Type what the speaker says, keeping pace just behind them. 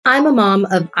I'm a mom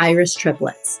of Irish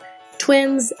triplets,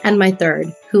 twins, and my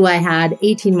third, who I had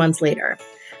 18 months later.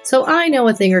 So I know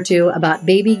a thing or two about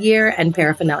baby gear and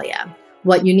paraphernalia,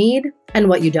 what you need and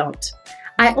what you don't.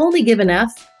 I only give an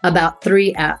F about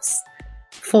 3 Fs.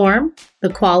 Form,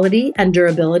 the quality and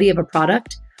durability of a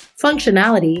product,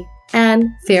 functionality, and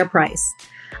fair price.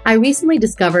 I recently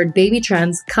discovered Baby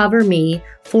Trend's Cover Me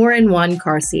 4-in-1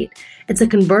 car seat. It's a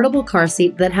convertible car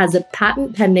seat that has a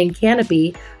patent-pending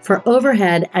canopy for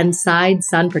overhead and side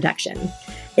sun protection.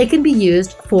 It can be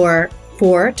used for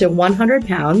 4 to 100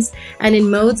 pounds and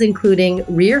in modes including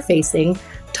rear-facing,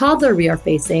 toddler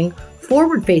rear-facing,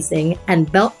 forward-facing,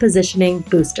 and belt positioning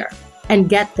booster. And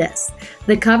get this,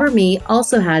 the Cover Me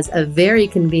also has a very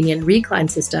convenient recline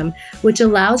system, which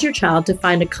allows your child to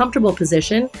find a comfortable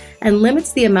position and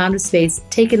limits the amount of space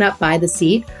taken up by the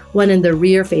seat when in the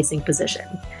rear-facing position.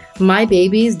 My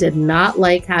babies did not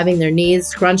like having their knees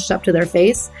scrunched up to their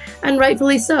face, and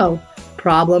rightfully so.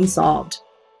 Problem solved.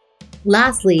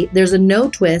 Lastly, there's a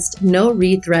no-twist,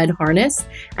 no-rethread harness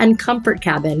and comfort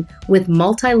cabin with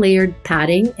multi-layered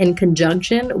padding in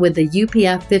conjunction with the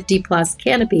UPF 50+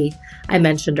 canopy I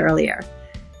mentioned earlier.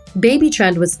 Baby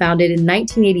Trend was founded in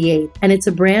 1988, and it's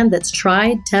a brand that's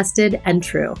tried, tested, and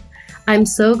true. I'm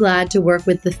so glad to work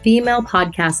with the female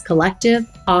podcast collective,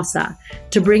 ASA,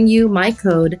 to bring you my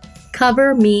code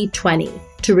COVERME20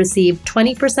 to receive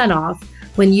 20% off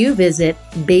when you visit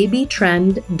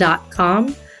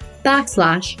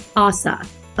babytrend.com/OSSA,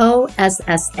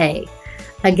 OSSA.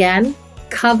 Again,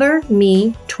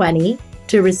 COVERME20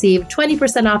 to receive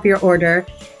 20% off your order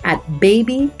at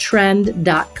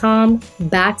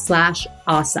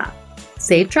babytrend.com/OSSA.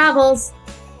 Safe travels.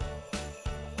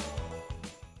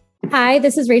 Hi,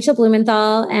 this is Rachel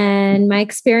Blumenthal, and my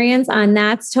experience on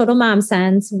That's Total Mom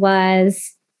Sense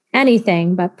was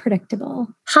anything but predictable.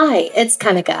 Hi, it's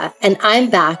Kanika, and I'm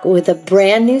back with a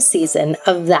brand new season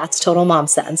of That's Total Mom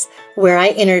Sense, where I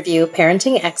interview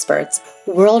parenting experts,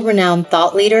 world-renowned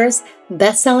thought leaders,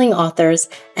 best-selling authors,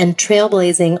 and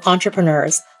trailblazing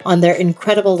entrepreneurs on their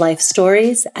incredible life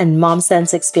stories and mom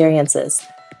sense experiences.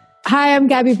 Hi, I'm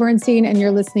Gabby Bernstein, and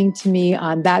you're listening to me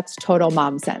on That's Total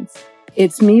Mom Sense.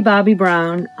 It's me, Bobby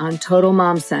Brown, on Total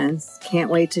Mom Sense. Can't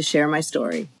wait to share my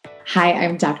story. Hi,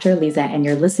 I'm Dr. Lisa, and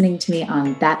you're listening to me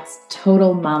on That's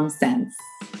Total Mom Sense.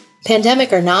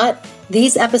 Pandemic or not,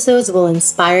 these episodes will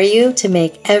inspire you to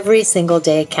make every single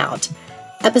day count.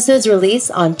 Episodes release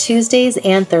on Tuesdays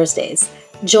and Thursdays.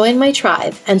 Join my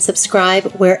tribe and subscribe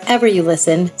wherever you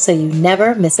listen so you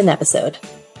never miss an episode.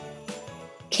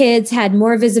 Kids had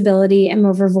more visibility and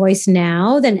more voice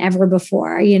now than ever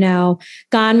before. You know,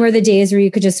 gone were the days where you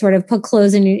could just sort of put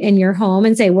clothes in your home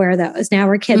and say, wear those. Now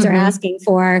where kids are asking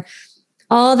for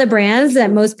all the brands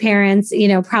that most parents,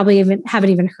 probably haven't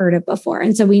even heard of before.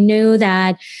 And so we knew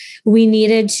that we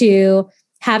needed to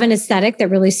have an aesthetic that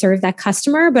really served that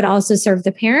customer, but also served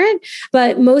the parent.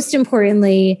 But most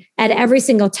importantly, at every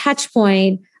single touch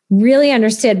point, really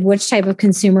understood which type of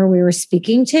consumer we were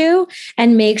speaking to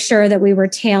and make sure that we were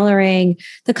tailoring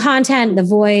the content, the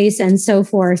voice, and so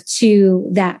forth to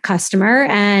that customer.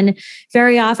 And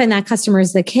very often that customer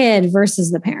is the kid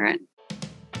versus the parent.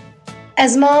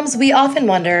 As moms, we often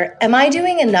wonder, am I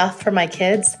doing enough for my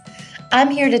kids? I'm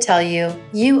here to tell you,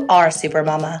 you are super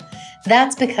mama.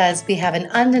 That's because we have an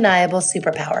undeniable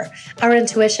superpower, our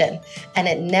intuition, and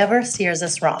it never steers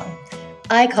us wrong.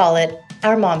 I call it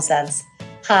our mom sense.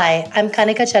 Hi, I'm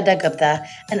Kanika Chadda Gupta,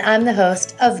 and I'm the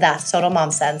host of That's Total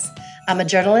Mom Sense. I'm a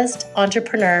journalist,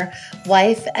 entrepreneur,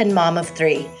 wife, and mom of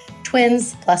 3,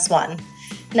 twins plus 1.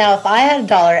 Now, if I had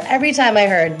 $1 every time I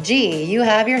heard, gee, you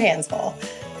have your hands full.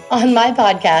 On my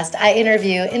podcast, I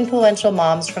interview influential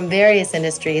moms from various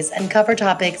industries and cover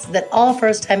topics that all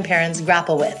first-time parents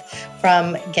grapple with,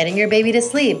 from getting your baby to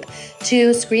sleep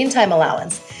to screen time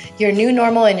allowance, your new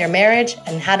normal in your marriage,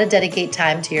 and how to dedicate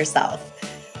time to yourself.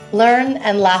 Learn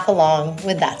and laugh along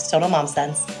with That's Total Mom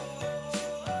Sense.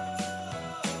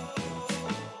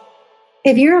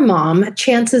 If you're a mom,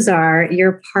 chances are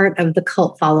you're part of the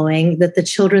cult following that the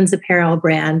children's apparel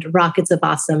brand Rockets of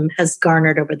Awesome has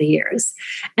garnered over the years.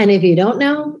 And if you don't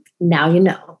know, now you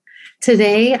know.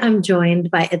 Today, I'm joined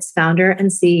by its founder and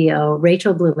CEO,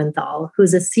 Rachel Blumenthal,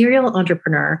 who's a serial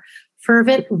entrepreneur,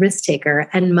 fervent risk taker,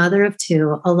 and mother of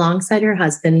 2, alongside her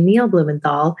husband, Neil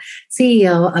Blumenthal,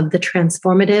 CEO of the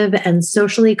transformative and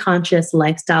socially conscious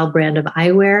lifestyle brand of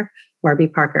eyewear, Warby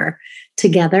Parker.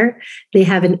 Together, they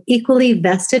have an equally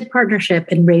vested partnership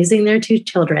in raising their 2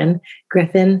 children,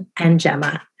 Griffin and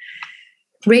Gemma.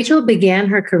 Rachel began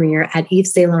her career at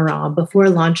Yves Saint Laurent before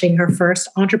launching her first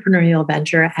entrepreneurial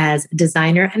venture as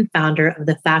designer and founder of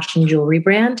the fashion jewelry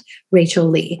brand, Rachel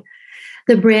Lee.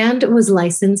 The brand was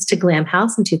licensed to Glam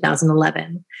House in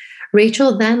 2011.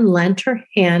 Rachel then lent her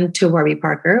hand to Warby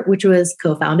Parker, which was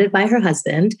co-founded by her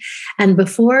husband, and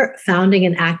before founding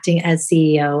and acting as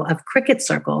CEO of Cricket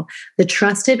Circle, the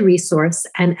trusted resource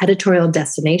and editorial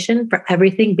destination for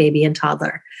everything baby and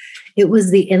toddler. It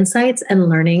was the insights and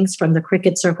learnings from the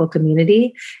Cricket Circle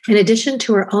community, in addition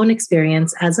to her own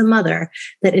experience as a mother,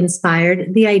 that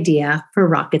inspired the idea for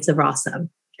Rockets of Awesome.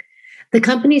 The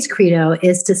company's credo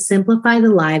is to simplify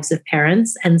the lives of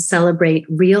parents and celebrate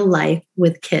real life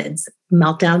with kids,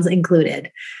 meltdowns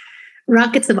included.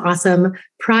 Rockets of Awesome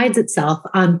prides itself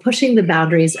on pushing the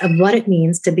boundaries of what it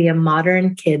means to be a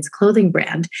modern kids clothing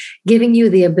brand, giving you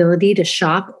the ability to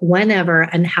shop whenever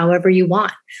and however you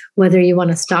want, whether you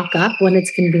want to stock up when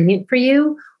it's convenient for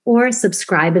you or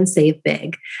subscribe and save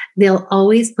big. They'll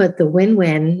always put the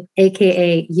win-win,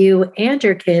 aka you and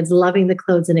your kids loving the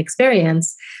clothes and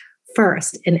experience,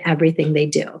 first in everything they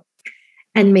do.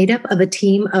 And made up of a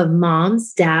team of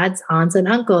moms, dads, aunts, and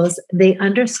uncles, they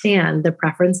understand the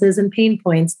preferences and pain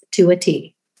points to a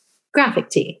T. Graphic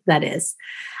tee, that is.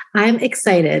 I'm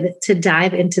excited to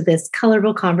dive into this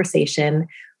colorful conversation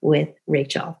with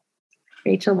Rachel.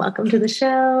 Rachel, welcome to the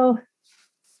show.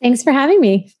 Thanks for having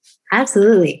me.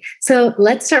 Absolutely. So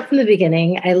let's start from the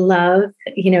beginning. I love,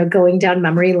 going down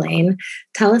memory lane.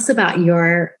 Tell us about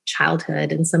your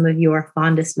childhood and some of your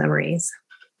fondest memories.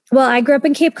 Well, I grew up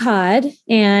in Cape Cod,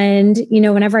 and,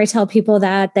 whenever I tell people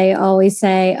that, they always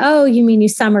say, "Oh, you mean you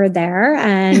summered there?"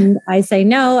 And I say,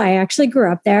 "No, I actually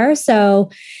grew up there." So,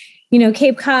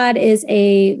 Cape Cod is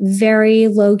a very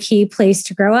low-key place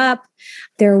to grow up.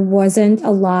 There wasn't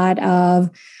a lot of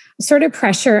sort of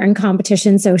pressure and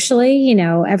competition socially.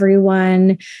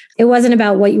 Everyone, it wasn't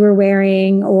about what you were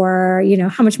wearing or,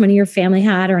 how much money your family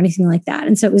had or anything like that.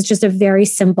 And so it was just a very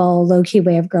simple, low-key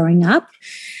way of growing up.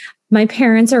 My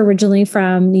parents are originally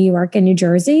from New York and New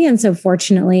Jersey. And so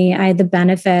fortunately, I had the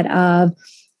benefit of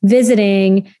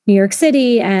visiting New York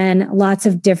City and lots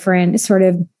of different sort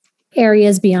of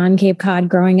areas beyond Cape Cod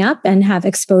growing up and have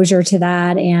exposure to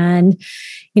that. And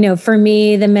for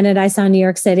me, the minute I saw New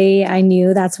York City, I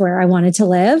knew that's where I wanted to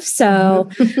live. So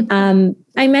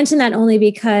I mention that only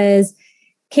because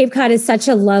Cape Cod is such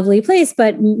a lovely place,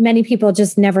 but many people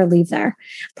just never leave there.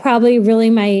 Probably really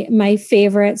my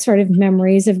favorite sort of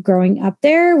memories of growing up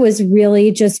there was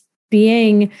really just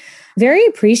being very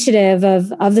appreciative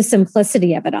of the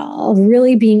simplicity of it all,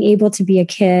 really being able to be a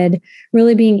kid,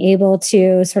 really being able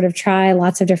to sort of try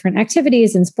lots of different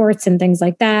activities and sports and things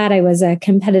like that. I was a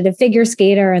competitive figure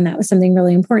skater, and that was something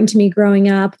really important to me growing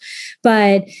up.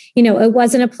 But, it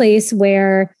wasn't a place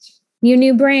where you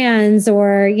knew brands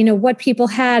or, what people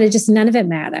had. It just, none of it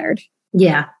mattered.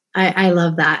 Yeah, I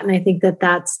love that. And I think that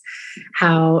that's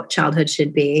how childhood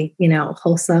should be,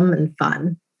 wholesome and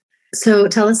fun. So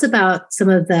tell us about some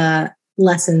of the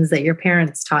lessons that your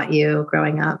parents taught you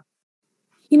growing up.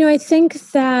 I think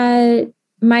that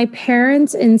my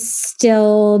parents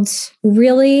instilled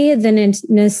really the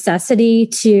necessity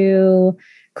to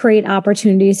create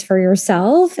opportunities for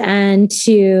yourself and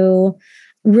to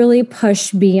really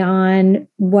push beyond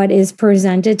what is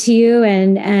presented to you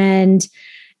and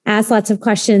ask lots of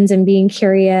questions and being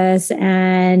curious.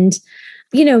 And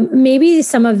maybe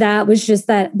some of that was just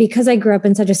that because I grew up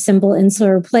in such a simple,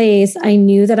 insular place, I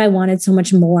knew that I wanted so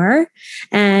much more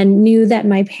and knew that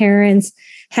my parents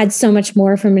had so much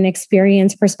more from an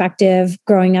experience perspective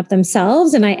growing up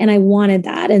themselves. And I wanted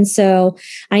that. And so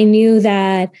I knew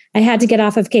that I had to get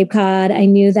off of Cape Cod. I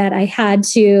knew that I had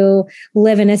to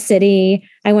live in a city.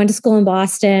 I went to school in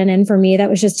Boston. And for me, that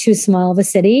was just too small of a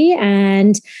city.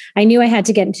 And I knew I had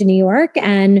to get into New York.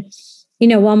 And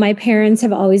while my parents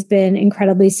have always been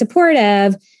incredibly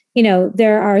supportive,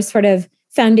 there are sort of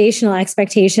foundational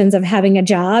expectations of having a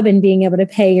job and being able to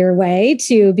pay your way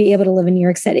to be able to live in New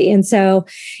York City. And so,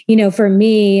 for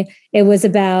me, it was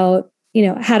about,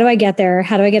 how do I get there?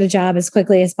 How do I get a job as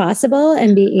quickly as possible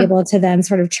and be able to then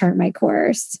sort of chart my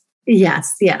course?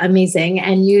 Yes. Yeah. Amazing.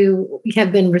 And you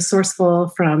have been resourceful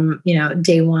from,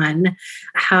 day one.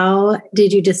 How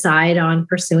did you decide on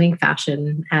pursuing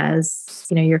fashion as,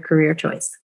 your career choice?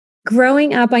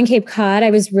 Growing up on Cape Cod,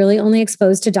 I was really only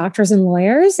exposed to doctors and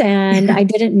lawyers, and I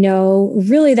didn't know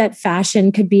really that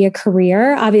fashion could be a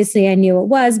career. Obviously, I knew it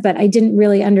was, but I didn't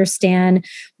really understand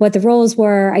what the roles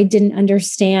were. I didn't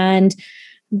understand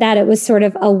that it was sort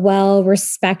of a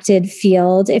well-respected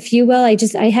field, if you will.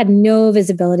 I had no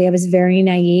visibility. I was very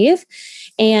naive.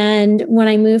 And when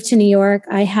I moved to New York,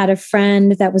 I had a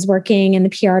friend that was working in the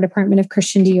PR department of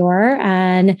Christian Dior,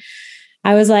 and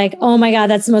I was like, oh my God,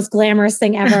 that's the most glamorous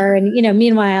thing ever. And,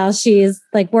 meanwhile, she's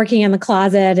like working in the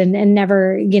closet and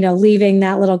never, leaving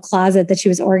that little closet that she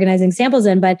was organizing samples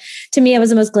in. But to me, it was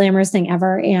the most glamorous thing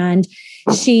ever. And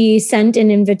she sent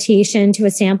an invitation to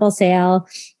a sample sale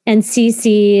and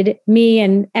CC'd me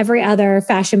and every other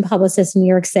fashion publicist in New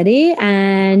York City.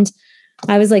 And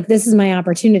I was like, this is my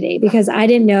opportunity, because I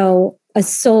didn't know a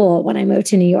soul when I moved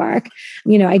to New York.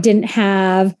 I didn't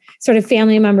have sort of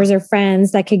family members or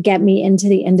friends that could get me into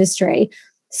the industry.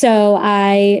 So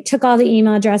I took all the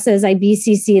email addresses, I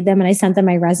BCC'd them, and I sent them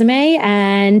my resume.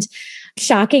 And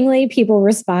shockingly, people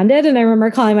responded. And I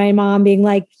remember calling my mom being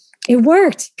like, it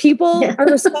worked. People are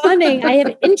responding. I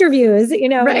have interviews, Right.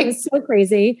 It was so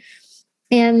crazy.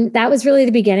 And that was really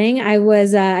the beginning. I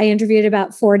interviewed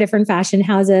about 4 different fashion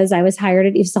houses. I was hired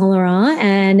at Yves Saint Laurent.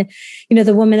 And,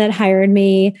 the woman that hired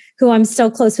me, who I'm still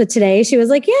close with today, she was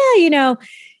like, yeah,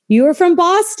 you were from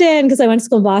Boston, because I went to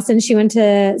school in Boston. She went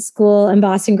to school in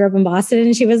Boston, grew up in Boston.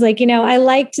 And she was like, I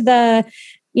liked that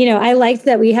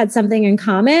we had something in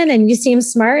common, and you seem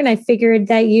smart. And I figured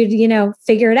that you'd,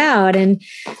 figure it out. And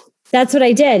that's what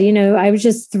I did. I was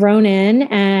just thrown in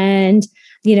and,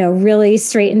 really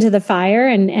straight into the fire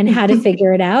and had to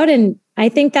figure it out. And I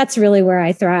think that's really where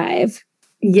I thrive.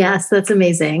 Yes, that's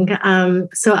amazing.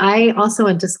 So I also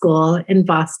went to school in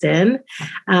Boston.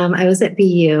 I was at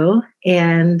BU,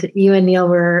 and you and Neil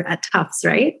were at Tufts,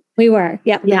 right? We were.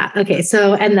 Yep. Yeah. Okay.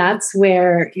 So, and that's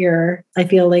where I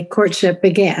feel like courtship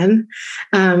began.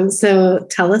 So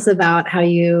tell us about how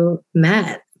you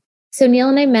met. So Neil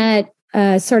and I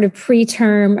met sort of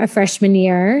pre-term a freshman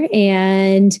year,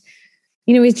 and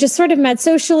we just sort of met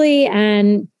socially,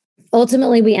 and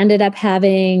ultimately we ended up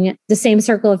having the same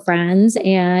circle of friends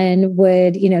and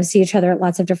would, see each other at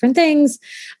lots of different things.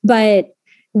 But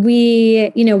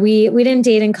we didn't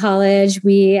date in college.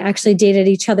 We actually dated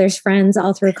each other's friends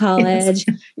all through college.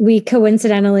 We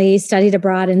coincidentally studied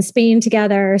abroad in Spain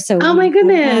together. So oh my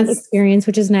goodness, experience,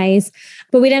 which is nice.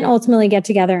 But we didn't ultimately get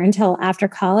together until after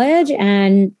college.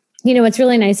 And what's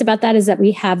really nice about that is that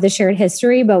we have the shared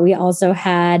history, but we also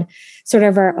had sort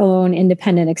of our own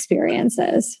independent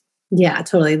experiences. Yeah,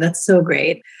 totally. That's so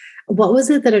great. What was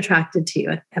it that attracted to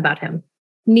you about him?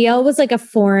 Neil was like a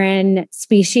foreign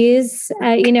species,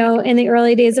 in the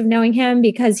early days of knowing him,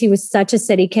 because he was such a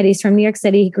city kid. He's from New York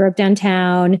City. He grew up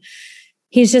downtown.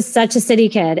 He's just such a city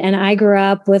kid. And I grew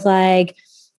up with like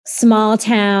small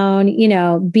town,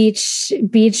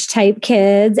 beach type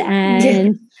kids.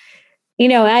 And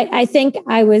I think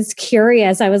I was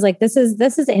curious. I was like, this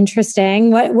is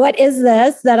interesting. What is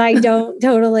this that I don't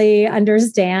totally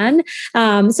understand?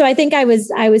 So I think I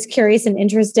was curious and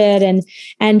interested,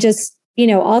 and just,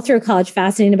 all through college,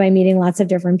 fascinated by meeting lots of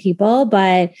different people.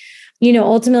 But,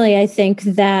 ultimately, I think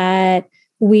that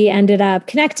we ended up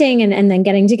connecting and then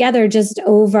getting together just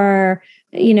over,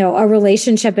 a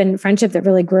relationship and friendship that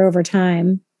really grew over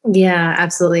time. Yeah,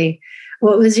 absolutely.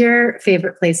 What was your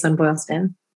favorite place on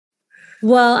Boylston?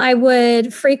 Well, I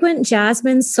would frequent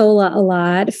Jasmine Sola a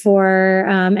lot. For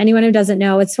anyone who doesn't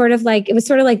know, it was sort of like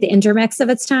the Intermix of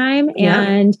its time. Yeah.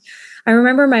 And I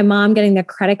remember my mom getting the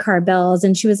credit card bills,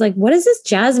 and she was like, what is this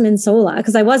Jasmine Sola?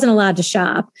 Because I wasn't allowed to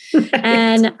shop. Right.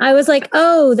 And I was like,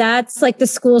 oh, that's like the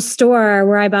school store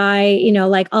where I buy,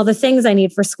 like all the things I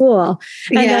need for school.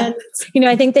 And then,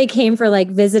 I think they came for like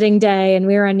visiting day, and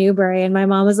we were on Newbury, and my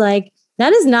mom was like,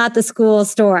 that is not the school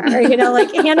store,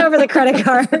 like hand over the credit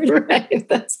card. Right.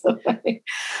 That's so funny.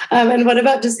 And what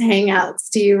about just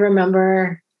hangouts? Do you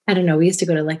remember? I don't know. We used to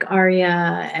go to like Aria.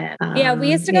 And,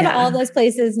 we used to go to all those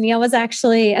places. Neil was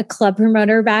actually a club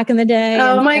promoter back in the day.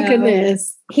 Oh my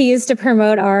goodness. He used to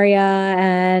promote Aria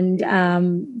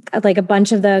and like a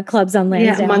bunch of the clubs on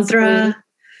Lansdowne. Yeah, Mantra.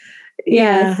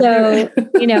 Yeah. So,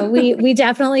 we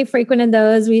definitely frequented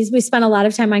those. We spent a lot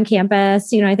of time on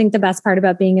campus. I think the best part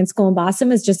about being in school in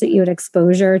Boston is just that you had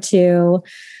exposure to,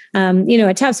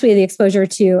 at Tufts, we had the exposure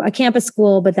to a campus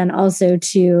school, but then also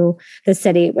to the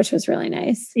city, which was really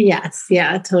nice. Yes.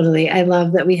 Yeah, totally. I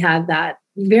love that we had that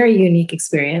very unique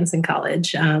experience in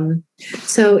college.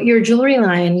 So your jewelry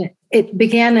line, it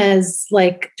began as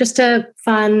like just a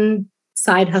fun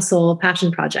side hustle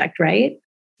passion project, right?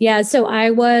 Yeah. So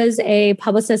I was a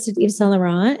publicist at Yves Saint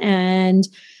Laurent, and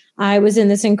I was in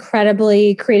this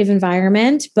incredibly creative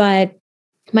environment, but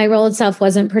my role itself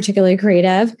wasn't particularly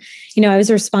creative. I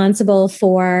was responsible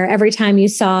for every time you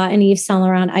saw an Yves Saint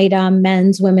Laurent item,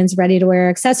 men's, women's ready-to-wear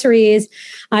accessories,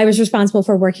 I was responsible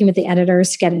for working with the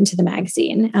editors to get into the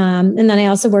magazine. And then I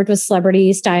also worked with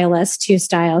celebrity stylists to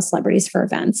style celebrities for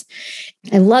events.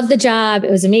 I loved the job.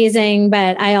 It was amazing,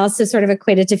 but I also sort of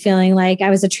equated to feeling like I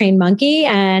was a trained monkey,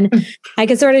 and I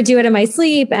could sort of do it in my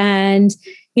sleep. And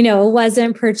it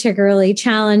wasn't particularly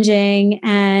challenging.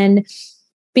 And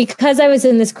because I was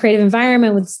in this creative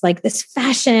environment with like this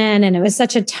fashion, and it was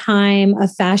such a time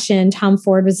of fashion, Tom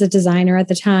Ford was a designer at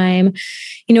the time,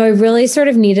 I really sort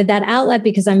of needed that outlet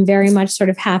because I'm very much sort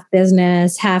of half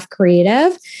business, half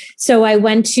creative. So I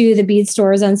went to the bead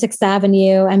stores on 6th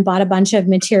Avenue and bought a bunch of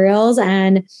materials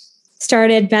and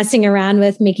started messing around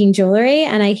with making jewelry.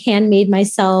 And I handmade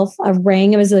myself a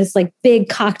ring. It was this like big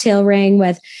cocktail ring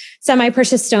with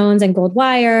semi-precious stones and gold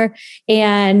wire.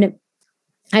 And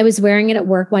I was wearing it at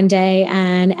work one day,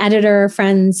 and editor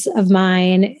friends of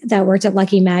mine that worked at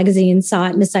Lucky Magazine saw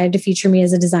it and decided to feature me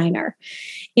as a designer.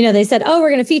 They said, oh, we're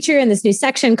going to feature you in this new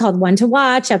section called One to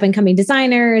Watch, up and coming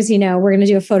designers. We're going to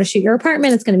do a photo shoot your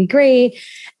apartment. It's going to be great.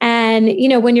 And,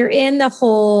 when you're in the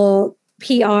whole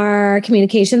PR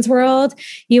communications world,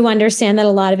 you understand that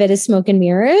a lot of it is smoke and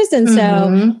mirrors. And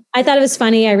so I thought it was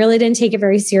funny. I really didn't take it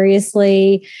very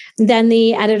seriously. Then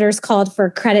the editors called for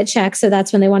credit checks. So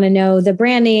that's when they want to know the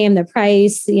brand name, the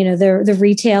price, the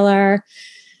retailer.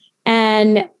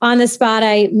 And on the spot,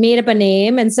 I made up a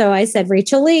name. And so I said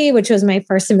Rachel Lee, which was my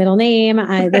first and middle name.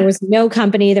 There was no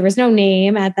company, there was no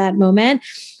name at that moment.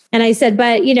 And I said,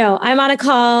 but, I'm on a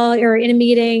call or in a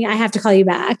meeting, I have to call you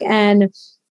back. And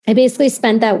I basically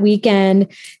spent that weekend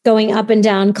going up and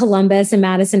down Columbus and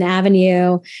Madison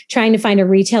Avenue, trying to find a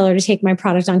retailer to take my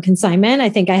product on consignment. I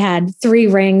think I had 3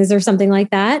 rings or something like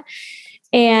that.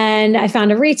 And I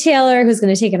found a retailer who's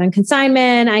going to take it on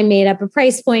consignment. I made up a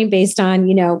price point based on,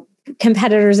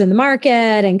 competitors in the market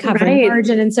and covering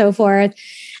margin and so forth.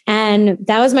 And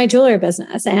that was my jewelry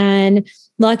business. And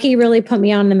Lucky really put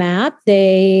me on the map.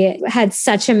 They had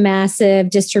such a massive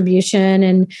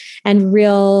distribution and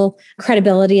real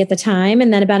credibility at the time.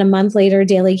 And then about a month later,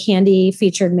 Daily Candy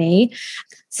featured me.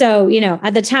 So,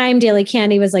 at the time, Daily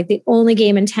Candy was like the only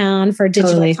game in town for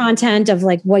digital content of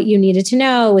like what you needed to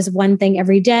know. It was one thing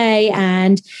every day.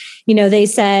 And, they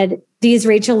said, these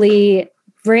Rachel Lee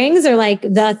rings are like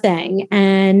the thing.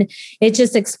 And it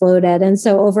just exploded. And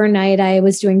so overnight I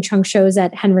was doing trunk shows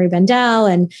at Henry Bendel,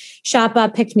 and Shop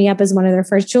Up picked me up as one of their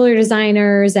first jewelry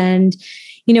designers. And,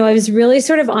 I was really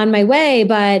sort of on my way,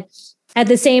 but at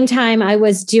the same time I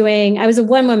was a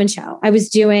one-woman show. I was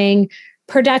doing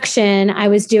production, I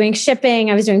was doing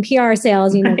shipping, I was doing PR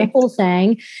sales, the whole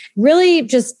thing, really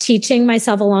just teaching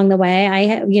myself along the way.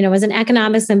 I, was an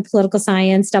economics and political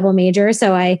science double major.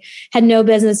 So I had no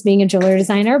business being a jewelry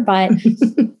designer, but,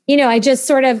 I just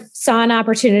sort of saw an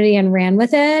opportunity and ran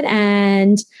with it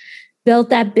and built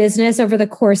that business over the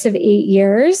course of 8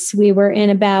 years. We were in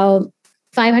about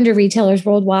 500 retailers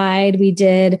worldwide. We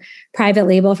did private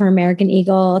label for American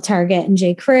Eagle, Target, and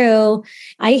J. Crew.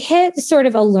 I hit sort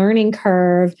of a learning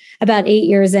curve about 8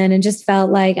 years in and just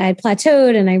felt like I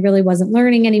plateaued and I really wasn't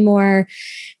learning anymore.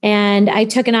 And I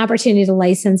took an opportunity to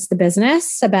license the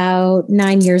business about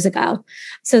 9 years ago.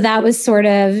 So that was sort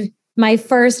of my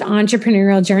first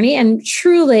entrepreneurial journey, and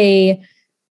truly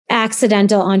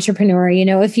accidental entrepreneur.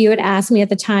 If you had asked me at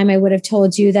the time, I would have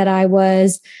told you that I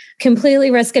was completely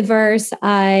risk adverse.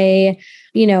 I,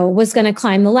 was going to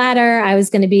climb the ladder. I was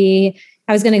going to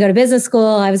go to business school.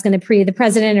 I was going to be the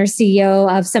president or CEO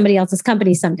of somebody else's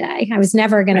company someday. I was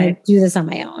never going to do this on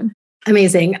my own.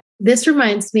 Amazing. This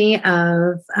reminds me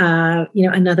of,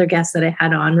 another guest that I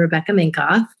had on, Rebecca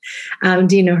Minkoff.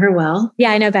 Do you know her well? Yeah,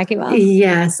 I know Becky well.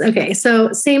 Yes. Okay.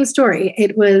 So same story.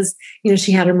 It was,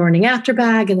 she had her morning after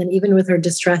bag, and then even with her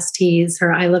distress tees,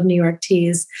 her I Love New York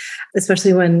tees,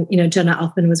 especially when, Jenna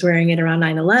Elfman was wearing it around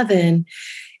 9/11,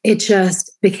 it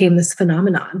just became this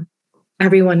phenomenon.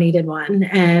 Everyone needed one.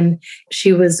 And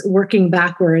she was working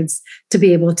backwards to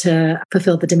be able to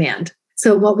fulfill the demand.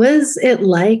 So what was it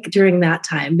like during that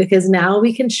time? Because now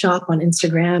we can shop on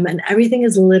Instagram and everything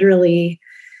is literally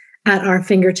at our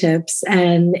fingertips.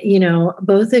 And,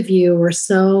 both of you were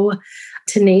so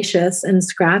tenacious and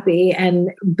scrappy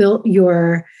and built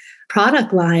your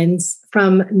product lines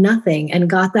from nothing and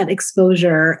got that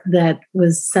exposure that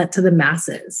was set to the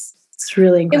masses. It's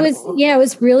really incredible. It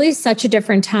was really such a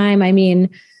different time. I mean,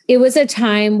 it was a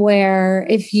time where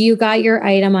if you got your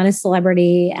item on a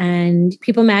celebrity and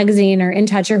People Magazine or In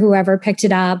Touch or whoever picked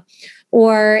it up,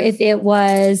 or if it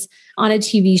was on a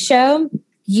TV show,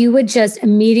 you would just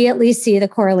immediately see the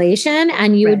correlation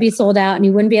and you would be sold out and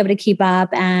you wouldn't be able to keep up.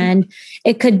 And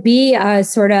it could be a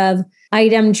sort of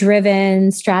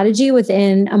item-driven strategy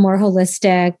within a more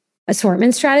holistic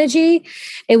assortment strategy.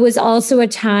 It was also a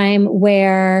time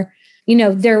where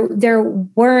there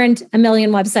weren't a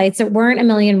million websites, there weren't a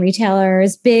million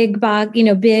retailers. Big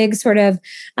sort of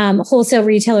wholesale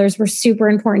retailers were super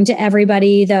important to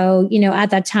everybody, though, at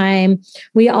that time,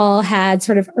 we all had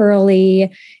sort of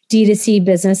early D2C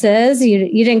businesses.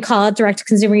 You didn't call it direct to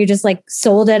consumer. You just like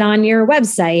sold it on your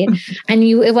website, and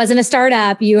it wasn't a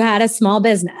startup. You had a small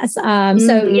business.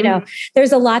 So,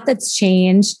 there's a lot that's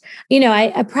changed.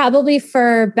 I probably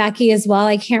for Becky as well,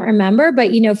 I can't remember,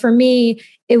 but, for me,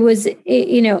 it was,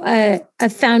 a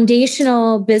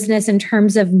foundational business in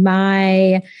terms of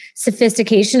my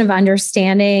sophistication of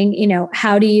understanding,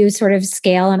 how do you sort of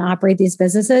scale and operate these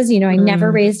businesses? I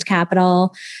never raised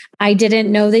capital. I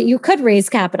didn't know that you could raise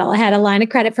capital. I had a line of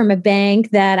credit from a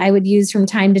bank that I would use from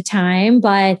time to time,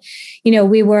 but,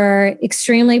 we were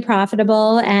extremely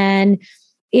profitable, and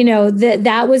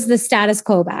that was the status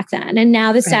quo back then. And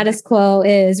now the status quo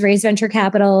is raise venture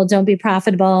capital, don't be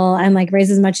profitable, and like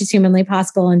raise as much as humanly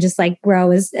possible and just like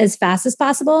grow as fast as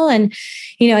possible. And,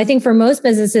 I think for most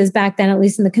businesses back then, at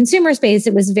least in the consumer space,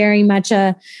 it was very much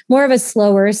more of a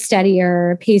slower,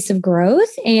 steadier pace of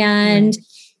growth. And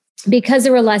because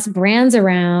there were less brands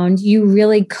around, you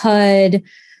really could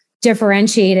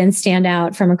differentiate and stand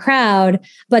out from a crowd.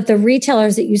 But the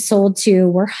retailers that you sold to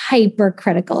were hyper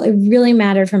critical. It really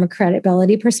mattered from a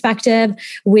credibility perspective,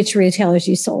 which retailers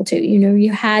you sold to.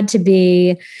 You had to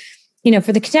be,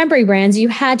 for the contemporary brands, you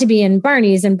had to be in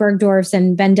Barney's and Bergdorf's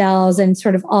and Bendel's and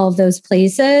sort of all of those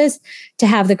places to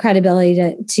have the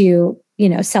credibility to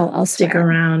sell elsewhere. Stick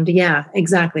around. Yeah,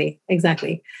 exactly.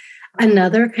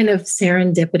 Another kind of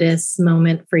serendipitous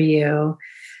moment for you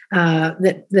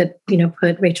that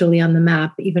put Rachel Lee on the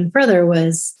map even further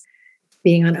was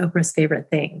being on Oprah's Favorite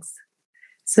Things.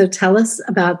 So tell us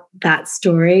about that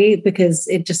story, because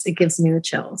it gives me the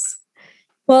chills.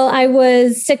 Well, I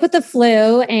was sick with the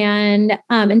flu, and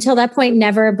until that point,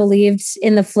 never believed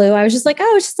in the flu. I was just like,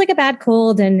 oh, it's just like a bad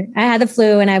cold. And I had the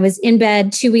flu, and I was in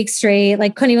bed 2 weeks straight,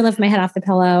 like couldn't even lift my head off the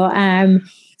pillow.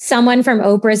 Someone from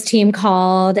Oprah's team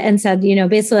called and said,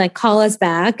 basically like, call us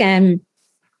back. And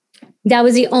that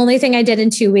was the only thing I did in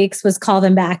 2 weeks, was call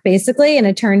them back, basically. And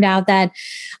it turned out that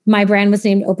my brand was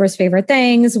named Oprah's Favorite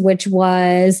Things, which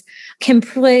was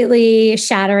completely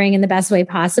shattering in the best way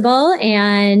possible.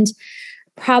 And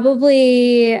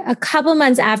probably a couple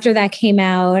months after that came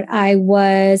out, I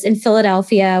was in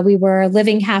Philadelphia. We were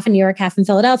living half in New York, half in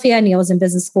Philadelphia. Neil was in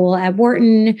business school at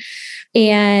Wharton.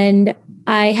 And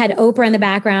I had Oprah in the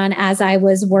background as I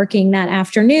was working that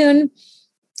afternoon,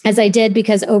 as I did,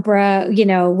 because Oprah,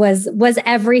 was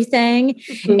everything.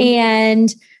 Mm-hmm.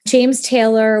 And James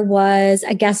Taylor was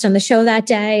a guest on the show that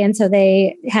day. And so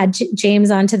they had James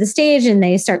onto the stage, and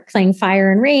they start playing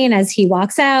Fire and Rain as he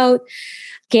walks out.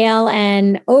 Gail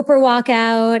and Oprah walk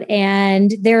out,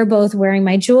 and they're both wearing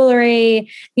my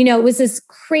jewelry. It was this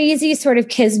crazy sort of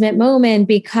kismet moment,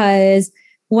 because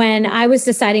when I was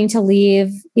deciding to leave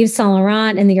Yves Saint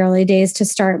Laurent in the early days to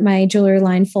start my jewelry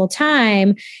line full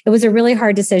time, it was a really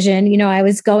hard decision. I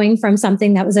was going from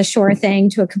something that was a sure thing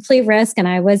to a complete risk. And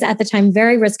I was at the time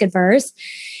very risk adverse.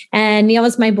 And Neil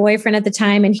was my boyfriend at the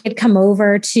time, and he had come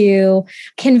over to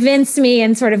convince me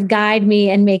and sort of guide me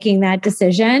in making that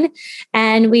decision.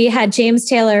 And we had James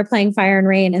Taylor playing Fire and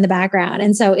Rain in the background.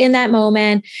 And so in that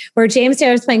moment where James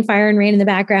Taylor is playing Fire and Rain in the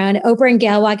background, Oprah and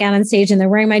Gail walk out on stage, and they're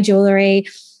wearing my jewelry.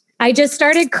 I just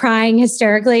started crying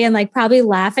hysterically and like probably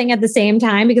laughing at the same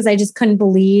time, because I just couldn't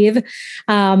believe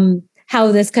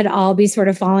how this could all be sort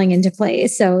of falling into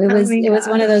place. So it was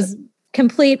one of those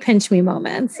complete pinch me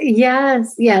moments.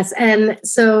 Yes. And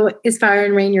so is Fire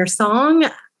and Rain your song?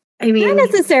 I mean, not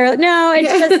necessarily. No,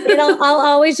 it's just, I'll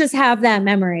always just have that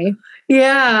memory.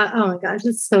 Yeah. Oh my gosh.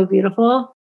 It's so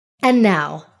beautiful. And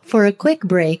now for a quick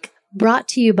break, brought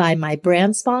to you by my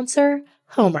brand sponsor,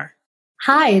 Homer.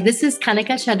 Hi, this is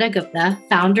Kanika Chadha Gupta,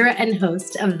 founder and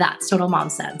host of That's Total Mom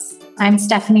Sense. I'm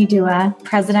Stephanie Dua,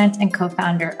 president and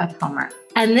co-founder of Homer.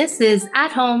 And this is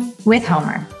At Home with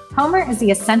Homer. Homer is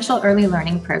the essential early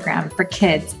learning program for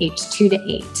kids aged 2 to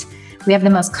 8. We have the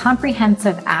most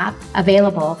comprehensive app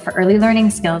available for early learning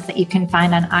skills that you can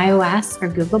find on iOS or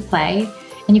Google Play.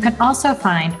 And you can also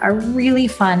find our really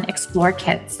fun Explore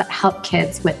kits that help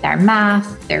kids with their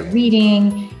math, their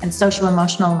reading, and social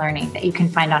emotional learning that you can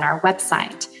find on our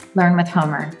website,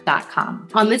 learnwithhomer.com.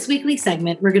 On this weekly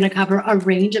segment, we're going to cover a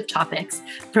range of topics,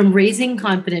 from raising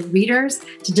confident readers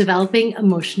to developing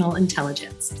emotional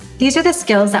intelligence. These are the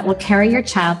skills that will carry your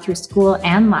child through school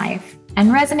and life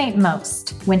and resonate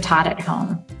most when taught at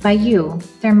home by you,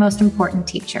 their most important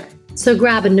teacher. So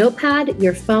grab a notepad,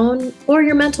 your phone, or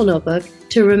your mental notebook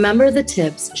to remember the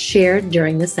tips shared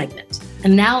during the segment.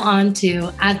 And now on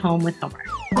to At Home with Homer.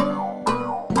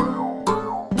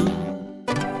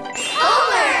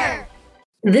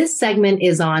 This segment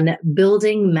is on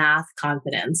building math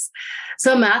confidence.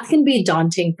 So math can be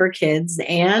daunting for kids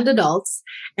and adults.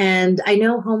 And I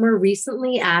know Homer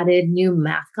recently added new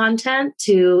math content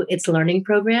to its learning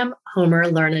program, Homer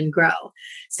Learn and Grow.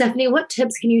 Stephanie, what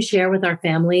tips can you share with our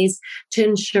families to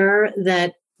ensure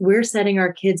that we're setting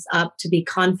our kids up to be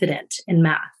confident in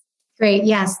math? Great.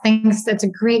 Yes. Thanks. That's a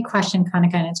great question,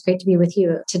 Kanika, and it's great to be with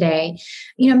you today.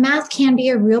 Math can be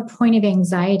a real point of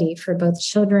anxiety for both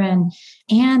children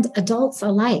and adults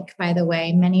alike, by the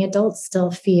way. Many adults still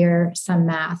fear some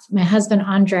math. My husband,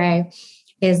 Andre,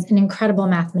 is an incredible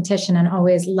mathematician and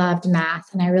always loved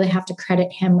math. And I really have to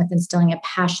credit him with instilling a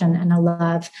passion and a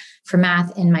love for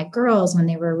math in my girls when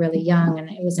they were really young. And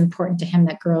it was important to him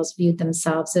that girls viewed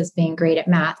themselves as being great at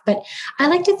math. But I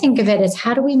like to think of it as,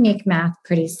 how do we make math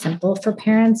pretty simple for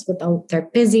parents? They're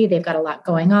busy, they've got a lot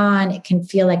going on. It can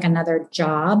feel like another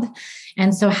job.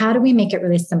 And so how do we make it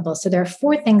really simple? So there are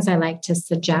 4 things I like to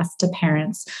suggest to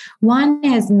parents. One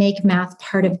is make math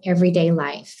part of everyday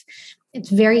life. It's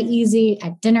very easy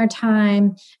at dinner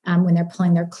time, when they're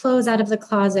pulling their clothes out of the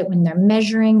closet, when they're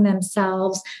measuring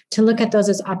themselves, to look at those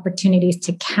as opportunities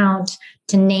to count,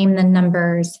 to name the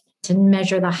numbers, to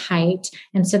measure the height.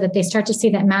 And so that they start to see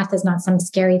that math is not some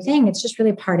scary thing. It's just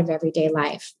really part of everyday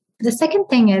life. The second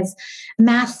thing is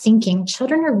math thinking.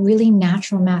 Children are really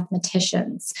natural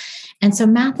mathematicians. And so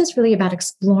math is really about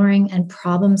exploring and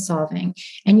problem solving.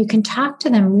 And you can talk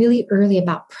to them really early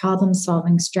about problem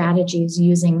solving strategies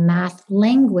using math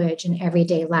language in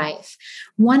everyday life.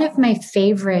 One of my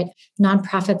favorite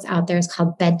nonprofits out there is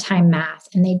called Bedtime Math.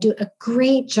 And they do a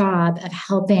great job of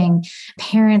helping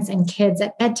parents and kids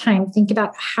at bedtime think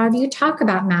about, how do you talk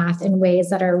about math in ways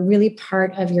that are really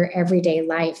part of your everyday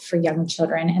life for young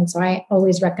children. And so I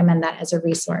always recommend that as a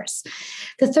resource.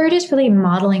 The third is really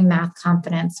modeling math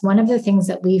confidence. One of the things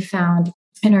that we found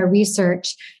in our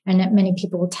research, and that many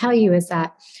people will tell you, is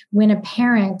that when a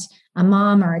parent, a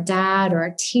mom or a dad or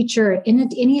a teacher,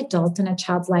 any adult in a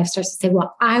child's life starts to say,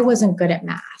 well, I wasn't good at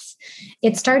math,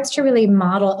 it starts to really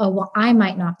model, oh, well, I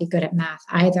might not be good at math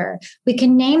either. We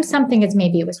can name something as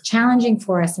maybe it was challenging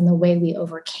for us and the way we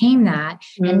overcame that,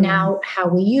 and now how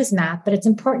we use math. But it's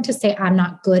important to say, I'm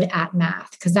not good at math,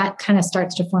 because that kind of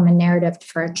starts to form a narrative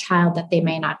for a child that they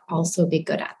may not also be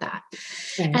good at that.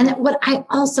 Okay. And what I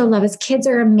also love is kids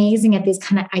are amazing at these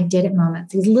kind of I did it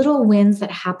moments, these little wins that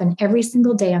happen every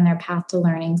single day on their path to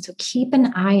learning. So keep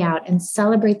an eye out and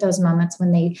celebrate those moments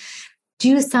when they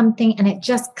do something and it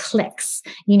just clicks.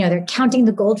 They're counting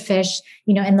the goldfish,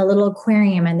 in the little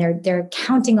aquarium, and they're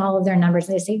counting all of their numbers.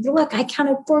 And they say, look, I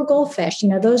counted 4 goldfish.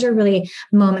 Those are really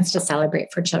moments to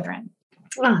celebrate for children.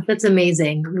 Oh, that's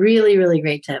amazing. Really, really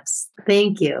great tips.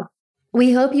 Thank you.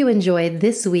 We hope you enjoyed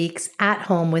this week's At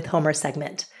Home with Homer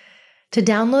segment. To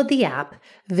download the app,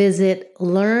 visit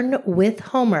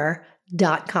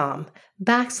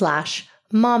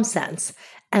learnwithhomer.com/momsense,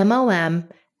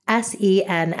 MOMSENSE,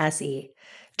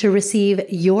 to receive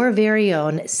your very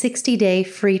own 60-day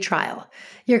free trial.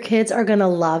 Your kids are going to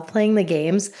love playing the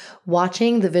games,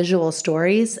 watching the visual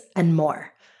stories, and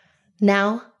more.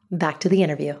 Now, back to the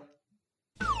interview.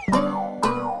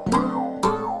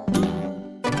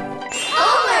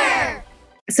 Homer!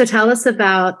 So tell us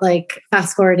about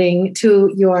fast forwarding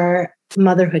to your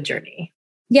motherhood journey.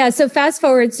 Yeah, so fast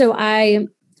forward. So I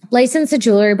licensed a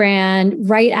jewelry brand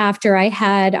right after I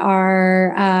had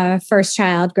our first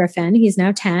child, Griffin. He's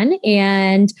now 10.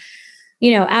 And,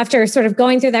 after sort of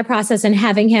going through that process and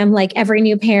having him, like every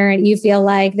new parent, you feel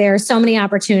like there are so many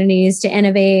opportunities to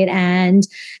innovate and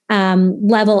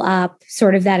level up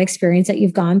sort of that experience that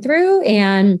you've gone through.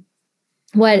 And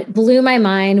what blew my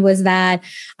mind was that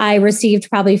I received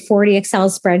probably 40 Excel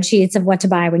spreadsheets of what to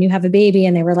buy when you have a baby,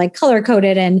 and they were color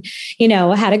coded and,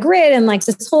 had a grid and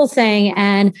this whole thing.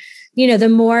 And, the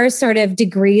more sort of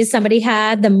degrees somebody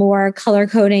had, the more color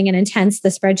coding and intense the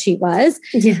spreadsheet was.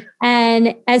 Yeah.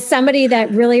 And as somebody that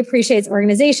really appreciates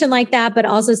organization like that, but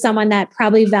also someone that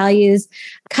probably values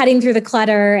cutting through the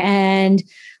clutter and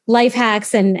life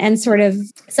hacks and sort of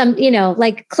some,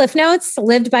 Cliff Notes,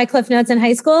 lived by Cliff Notes in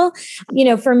high school.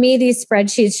 For me, these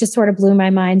spreadsheets just sort of blew my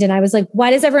mind. And I was like,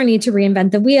 why does everyone need to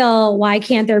reinvent the wheel? Why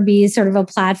can't there be sort of a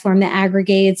platform that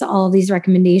aggregates all of these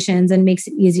recommendations and makes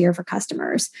it easier for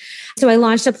customers? So I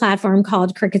launched a platform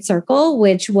called Cricut Circle,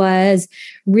 which was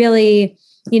really,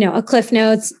 a Cliff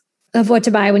Notes of what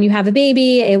to buy when you have a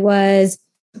baby. It was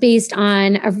based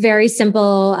on a very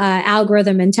simple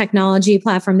algorithm and technology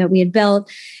platform that we had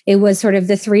built. It was sort of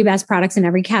the 3 best products in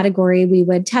every category. We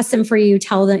would tell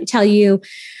you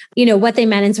what they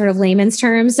meant in sort of layman's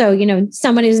terms. So,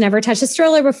 someone who's never touched a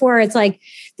stroller before, it's like,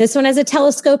 this one has a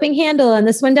telescoping handle and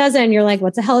this one doesn't. And you're like,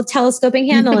 what's the hell, a telescoping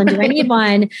handle? And do I need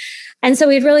one? And so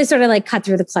we'd really sort of like cut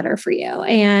through the clutter for you.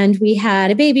 And we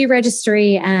had a baby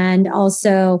registry and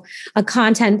also a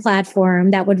content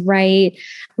platform that would write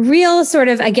real sort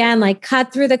of, again, like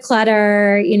cut through the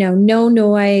clutter, no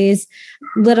noise,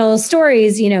 little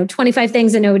stories, 25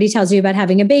 things that nobody tells you about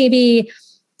having a baby,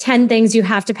 10 things you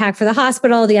have to pack for the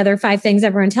hospital, the other 5 things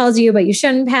everyone tells you, but you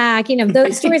shouldn't pack,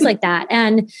 those stories like that.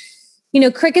 And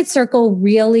Cricut Circle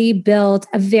really built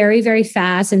a very, very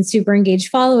fast and super engaged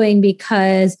following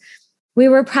because we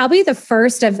were probably the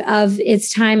first of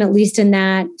its time, at least in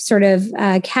that sort of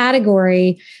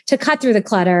category, to cut through the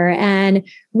clutter and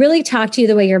really talk to you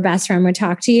the way your best friend would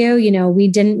talk to you. We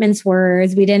didn't mince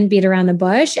words. We didn't beat around the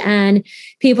bush. And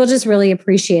people just really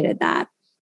appreciated that.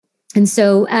 And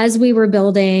so as we were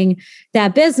building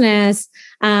that business,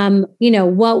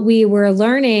 what we were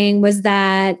learning was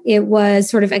that it was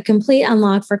sort of a complete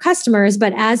unlock for customers.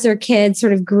 But as their kids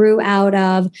sort of grew out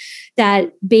of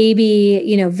that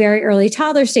baby, very early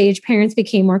toddler stage, parents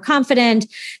became more confident.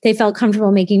 They felt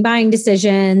comfortable making buying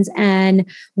decisions. And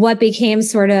what became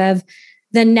sort of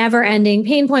the never ending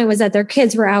pain point was that their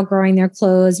kids were outgrowing their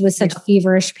clothes with such a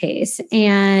feverish pace.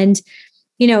 And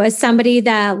as somebody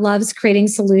that loves creating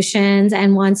solutions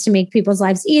and wants to make people's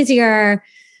lives easier,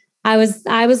 I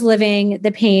was living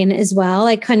the pain as well.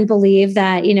 I couldn't believe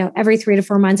that, every 3 to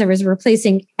 4 months I was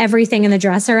replacing everything in the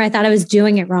dresser. I thought I was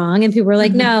doing it wrong. And people were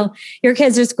like, no, your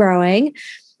kid's just growing.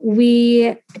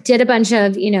 We did a bunch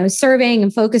of, surveying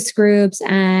and focus groups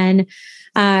and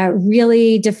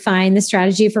really defined the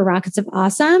strategy for Rockets of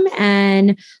Awesome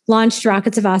and launched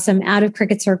Rockets of Awesome out of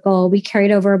Cricut Circle. We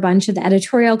carried over a bunch of the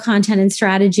editorial content and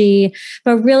strategy,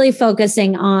 but really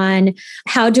focusing on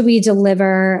how do we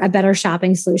deliver a better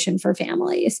shopping solution for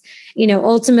families.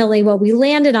 Ultimately what we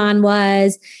landed on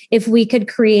was if we could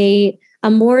create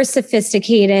a more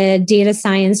sophisticated data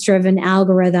science driven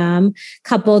algorithm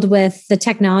coupled with the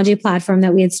technology platform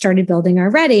that we had started building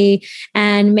already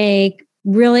and make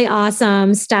really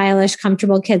awesome, stylish,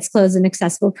 comfortable kids' clothes at an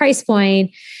accessible price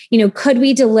point. Could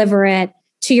we deliver it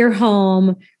to your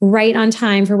home right on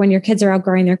time for when your kids are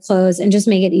outgrowing their clothes and just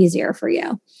make it easier for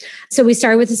you? So we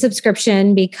started with a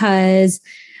subscription because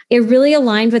it really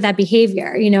aligned with that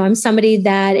behavior. I'm somebody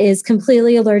that is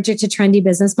completely allergic to trendy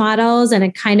business models. And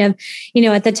it kind of,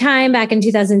 at the time back in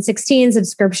 2016,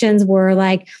 subscriptions were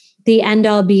like the end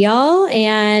all be all.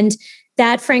 And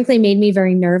that frankly made me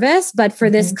very nervous. But for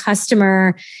this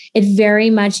customer, it very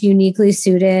much uniquely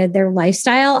suited their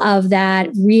lifestyle of that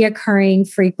reoccurring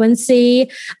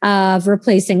frequency of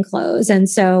replacing clothes. And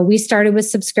so we started with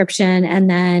subscription and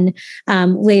then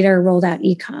later rolled out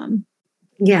e-com.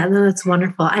 Yeah, no, that's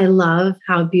wonderful. I love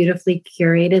how beautifully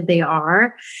curated they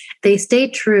are. They stay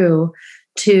true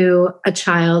to a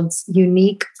child's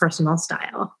unique personal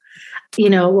style.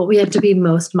 What we have to be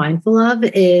most mindful of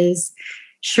is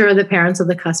sure, the parents are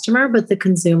the customer, but the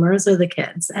consumers are the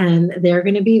kids, and they're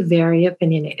going to be very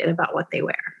opinionated about what they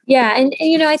wear. Yeah. And,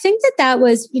 I think that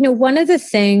was, one of the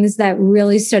things that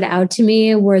really stood out to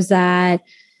me was that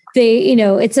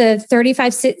it's a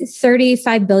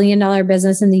 $35 billion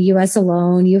business in the US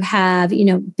alone. You have,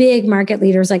 big market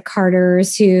leaders like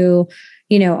Carter's who,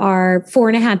 are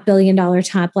 $4.5 billion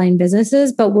top line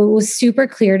businesses. But what was super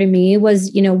clear to me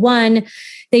was, one,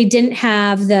 they didn't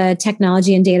have the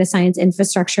technology and data science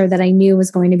infrastructure that I knew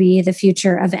was going to be the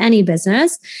future of any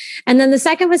business. And then the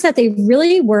second was that they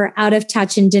really were out of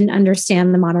touch and didn't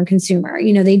understand the modern consumer.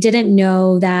 They didn't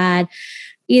know that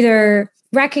either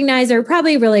recognize or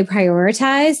probably really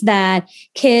prioritize that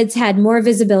kids had more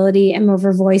visibility and more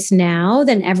voice now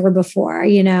than ever before.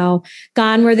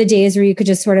 Gone were the days where you could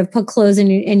just sort of put clothes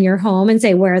in your home and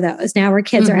say, wear those. Now where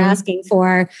kids are asking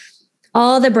for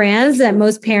all the brands that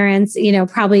most parents,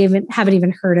 probably haven't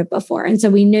even heard of before. And so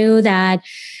we knew that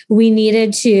we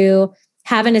needed to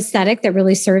have an aesthetic that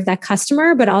really served that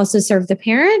customer, but also served the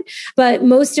parent. But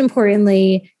most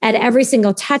importantly, at every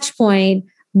single touch point,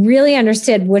 really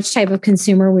understood which type of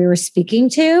consumer we were speaking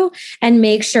to and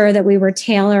make sure that we were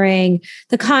tailoring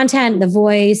the content, the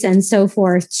voice, and so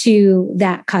forth to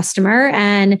that customer.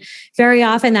 And very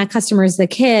often that customer is the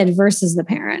kid versus the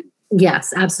parent.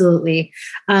 Yes, absolutely.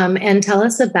 And tell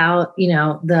us about,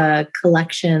 the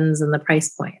collections and the price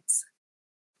points.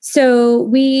 So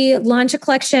we launch a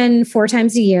collection 4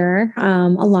 times a year,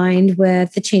 aligned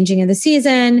with the changing of the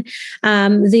season.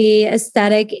 The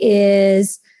aesthetic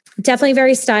is Definitely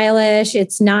very stylish.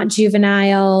 It's not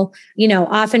juvenile.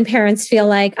 Often parents feel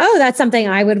like, oh, that's something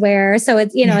I would wear. So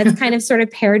it's, it's kind of sort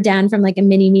of pared down from like a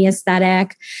mini me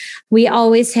aesthetic. We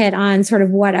always hit on sort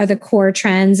of what are the core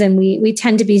trends. And we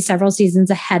tend to be several seasons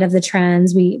ahead of the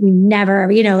trends. We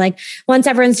never, like once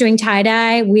everyone's doing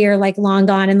tie-dye, we are like long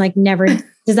gone and like never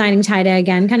designing tie-dye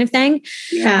again kind of thing.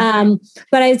 Yeah.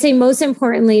 But I'd say most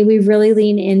importantly, we really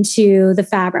lean into the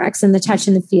fabrics and the touch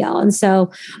and the feel. And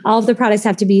so all of the products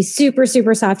have to be super,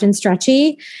 super soft and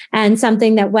stretchy, and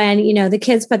something that when, the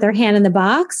kids put their hand in the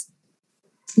box,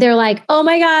 they're like, oh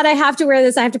my God, I have to wear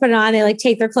this. I have to put it on. They like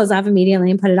take their clothes off immediately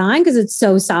and put it on because it's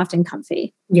so soft and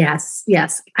comfy. Yes.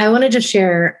 Yes. I want to just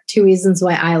share 2 reasons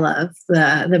why I love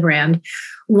the brand.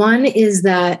 One is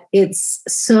that it's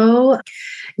so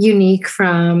unique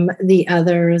from the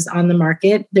others on the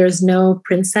market. There's no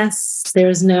princess.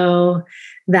 There's no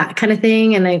that kind of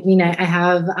thing. And I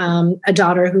have a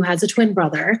daughter who has a twin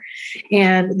brother,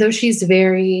 and though she's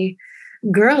very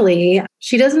girly,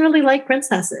 she doesn't really like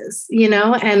princesses,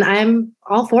 and I'm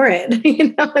all for it,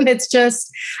 and it's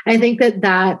just, I think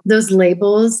that those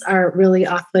labels are really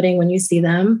off-putting when you see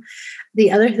them.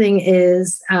 The other thing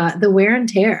is the wear and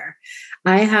tear.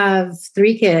 I have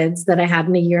 3 kids that I had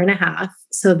in a year and a half.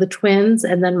 So the twins,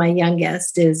 and then my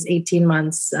youngest is 18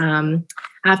 months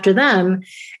after them.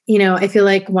 I feel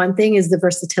like one thing is the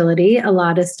versatility. A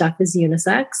lot of stuff is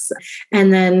unisex.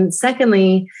 And then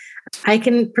secondly, I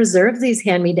can preserve these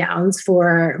hand-me-downs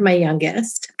for my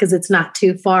youngest because it's not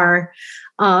too far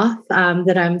off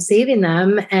that I'm saving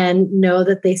them, and know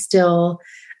that they still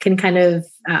can kind of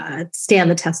stand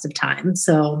the test of time.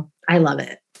 So I love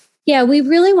it. Yeah, we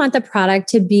really want the product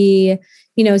to be,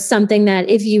 something that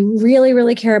if you really,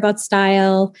 really care about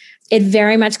style, it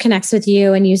very much connects with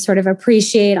you and you sort of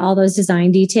appreciate all those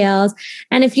design details.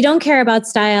 And if you don't care about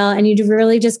style and you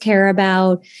really just care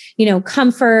about,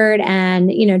 comfort and,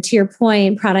 to your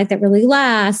point, product that really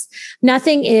lasts,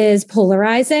 nothing is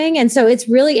polarizing. And so it's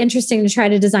really interesting to try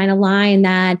to design a line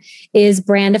that is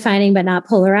brand defining, but not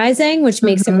polarizing, which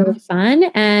makes it really fun.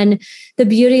 And the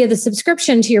beauty of the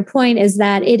subscription, to your point, is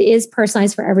that it is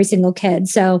personalized for every single kid.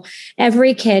 So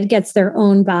every kid gets their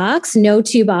own box. No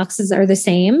 2 boxes are the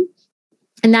same.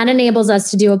 And that enables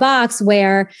us to do a box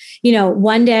where,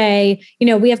 one day,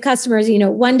 we have customers,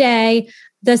 one day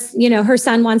her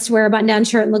son wants to wear a button-down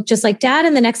shirt and look just like dad.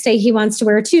 And the next day he wants to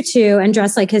wear a tutu and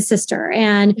dress like his sister.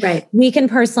 And we can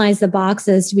personalize the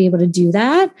boxes to be able to do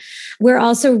that. We're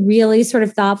also really sort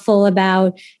of thoughtful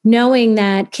about knowing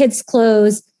that kids'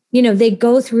 clothes, they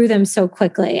go through them so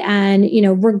quickly. And,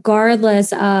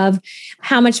 regardless of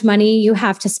how much money you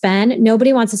have to spend,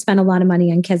 nobody wants to spend a lot of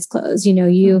money on kids' clothes.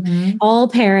 All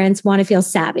parents want to feel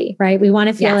savvy, right? We want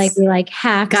to feel like we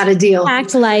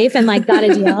hacked life and got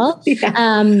a deal.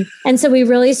 And so we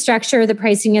really structure the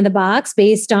pricing of the box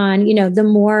based on, the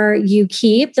more you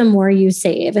keep, the more you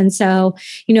save. And so,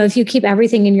 if you keep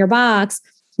everything in your box,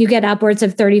 you get upwards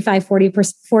of 35,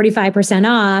 45%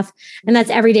 off. And that's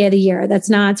every day of the year. That's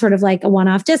not sort of like a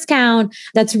one-off discount.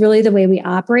 That's really the way we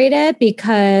operate it,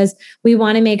 because we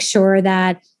want to make sure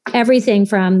that everything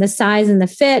from the size and the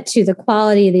fit to the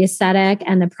quality, the aesthetic,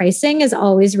 and the pricing is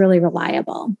always really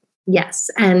reliable. Yes.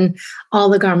 And all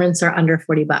the garments are under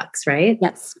 $40, right?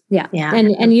 Yes. Yeah.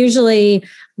 And usually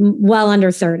well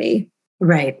under 30.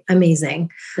 Right.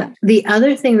 Amazing. Yeah. The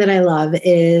other thing that I love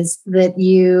is that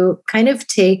you kind of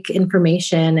take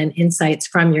information and insights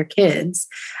from your kids.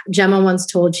 Gemma once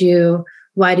told you,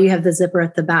 why do you have the zipper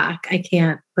at the back? I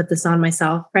can't put this on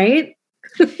myself, right?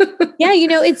 Yeah.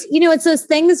 It's those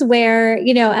things where,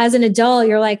 as an adult,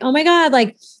 you're like, oh my God,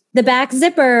 like the back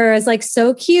zipper is like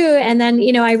so cute. And then,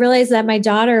 I realized that my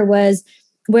daughter was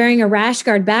wearing a rash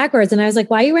guard backwards. And I was like,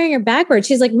 why are you wearing it backwards?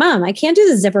 She's like, Mom, I can't do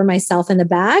the zipper myself in the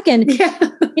back. And,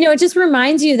 it just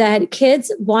reminds you that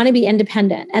kids want to be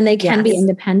independent and they can be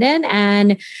independent.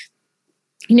 And,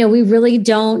 we really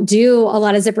don't do a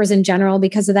lot of zippers in general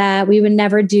because of that. We would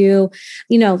never do,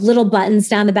 little buttons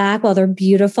down the back while they're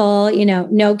beautiful.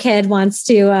 No kid wants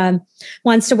to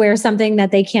wear something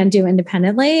that they can't do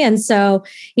independently. And so,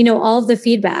 all of the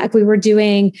feedback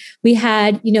we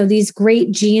had, these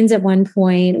great jeans at one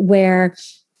point where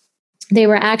they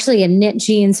were actually a knit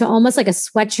jeans, so almost like a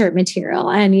sweatshirt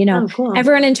material. And, cool.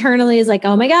 Everyone internally is like,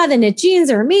 oh my God, the knit jeans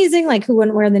are amazing. Like, who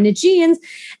wouldn't wear the knit jeans?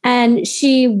 And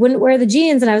she wouldn't wear the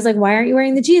jeans. And I was like, why aren't you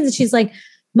wearing the jeans? And she's like,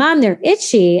 Mom, they're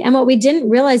itchy. And what we didn't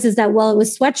realize is that while it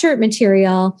was sweatshirt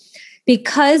material,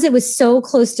 because it was so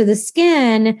close to the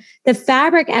skin, the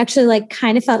fabric actually like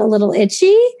kind of felt a little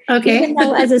itchy. Okay. Even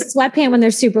though as a sweatpant, when they're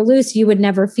super loose, you would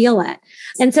never feel it.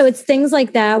 And so it's things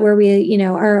like that where we, you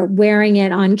know, are wearing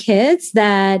it on kids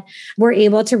that we're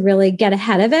able to really get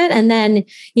ahead of it. And then,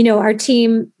 you know, our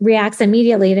team reacts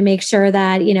immediately to make sure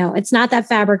that, you know, it's not that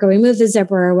fabric or we move the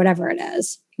zipper or whatever it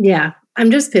is. Yeah. I'm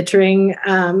just picturing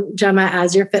Gemma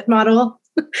as your fit model.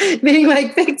 Being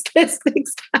like, fix this,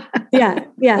 fix that. Yeah.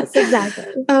 Yes,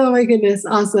 exactly. Oh my goodness.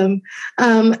 Awesome.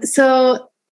 So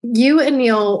you and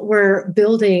Neil were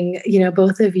building, you know,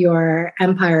 both of your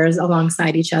empires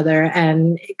alongside each other.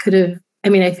 And it could have, I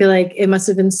mean, I feel like it must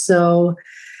have been so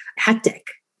hectic.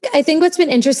 I think what's been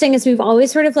interesting is we've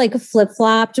always sort of like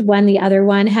flip-flopped when the other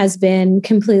one has been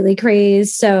completely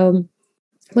crazed. So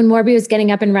when Warby was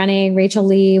getting up and running, Rachel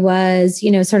Lee was,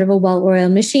 you know, sort of a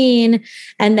well-oiled machine.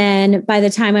 And then by the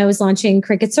time I was launching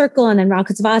Cricut Circle and then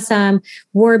Rockets of Awesome,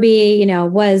 Warby, you know,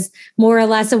 was more or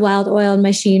less a well-oiled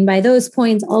machine by those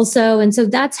points also. And so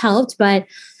that's helped. But,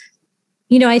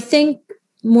 you know, I think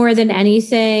more than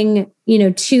anything, you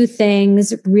know, two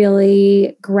things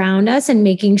really ground us in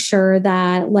making sure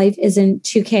that life isn't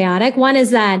too chaotic. One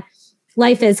is that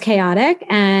life is chaotic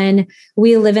and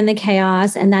we live in the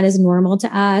chaos, and that is normal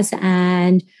to us.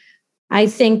 And I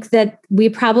think that we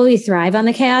probably thrive on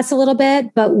the chaos a little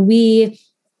bit, but we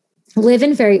live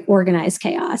in very organized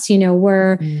chaos. You know,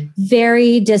 we're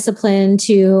very disciplined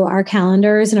to our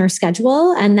calendars and our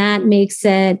schedule, and that makes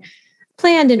it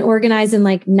planned and organized and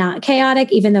like not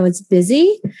chaotic, even though it's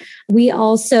busy. We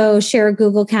also share a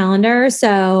Google Calendar.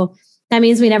 So that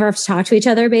means we never have to talk to each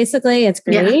other, basically. It's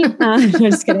great. Yeah. I'm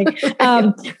just kidding.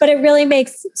 But it really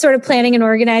makes sort of planning and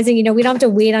organizing, you know, we don't have to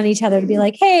wait on each other to be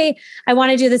like, hey, I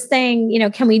want to do this thing. You know,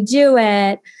 can we do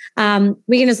it?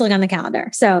 We can just look on the calendar.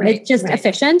 So it's just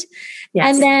efficient.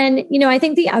 Yes. And then, you know, I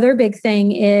think the other big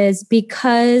thing is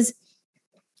because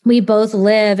we both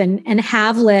live and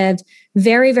have lived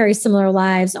very, very similar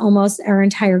lives, almost our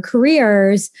entire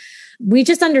careers, we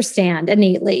just understand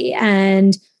innately.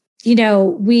 And you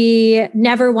know, we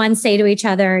never once say to each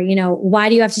other, you know, why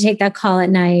do you have to take that call at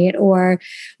night? Or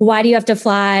why do you have to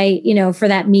fly, you know, for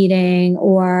that meeting?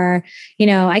 Or, you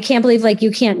know, I can't believe like you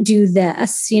can't do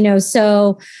this, you know,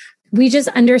 so we just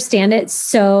understand it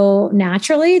so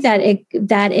naturally that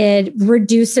it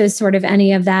reduces sort of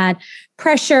any of that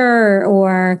pressure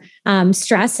or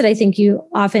stress that I think you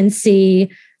often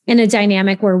see in a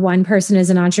dynamic where one person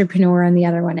is an entrepreneur and the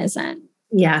other one isn't.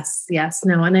 Yes.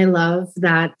 No. And I love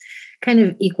that kind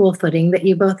of equal footing that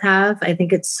you both have. I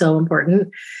think it's so important.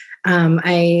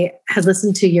 I had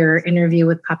listened to your interview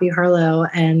with Poppy Harlow,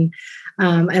 and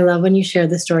I love when you shared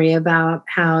the story about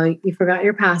how you forgot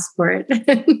your passport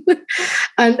and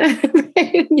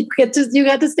you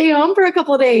got to stay home for a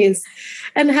couple of days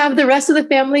and have the rest of the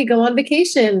family go on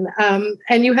vacation.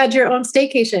 And you had your own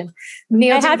staycation.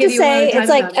 Neil, I have to say it's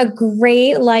like a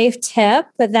great life tip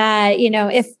that, you know,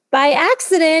 if by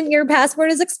accident your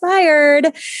passport is expired,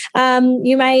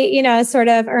 you might, you know, sort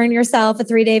of earn yourself a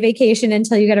 3-day vacation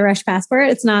until you get a rush passport.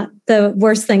 It's not the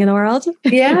worst thing in the world.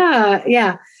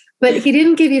 Yeah. But he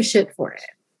didn't give you shit for it.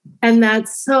 And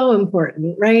that's so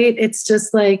important, right? It's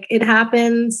just like, it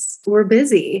happens. We're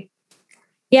busy.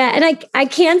 Yeah. And I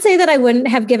can say that I wouldn't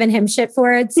have given him shit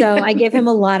for it. So I give him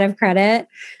a lot of credit.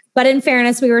 But in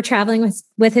fairness, we were traveling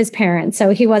with his parents,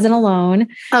 so he wasn't alone.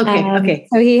 Okay.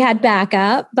 So he had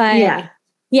backup. But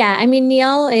yeah, I mean,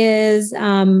 Neil is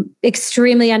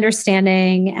extremely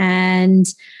understanding and,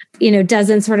 you know,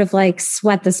 doesn't sort of like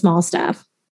sweat the small stuff.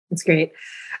 That's great.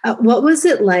 What was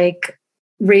it like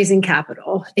raising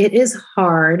capital? It is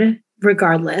hard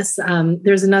regardless.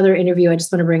 There's another interview I just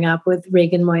want to bring up with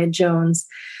Reagan Moya Jones,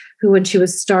 who when she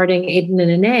was starting Aiden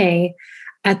and Anae,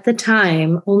 at the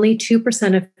time, only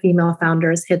 2% of female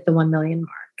founders hit the 1 million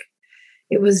mark.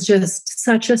 It was just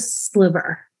such a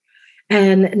sliver.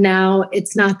 And now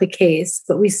it's not the case,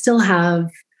 but we still have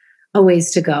a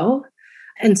ways to go.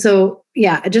 And so,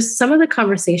 yeah, just some of the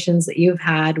conversations that you've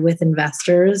had with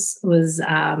investors was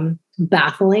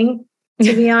baffling,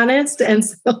 to be honest. And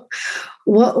so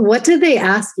what did they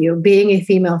ask you being a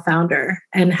female founder?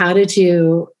 And how did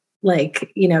you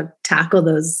tackle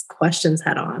those questions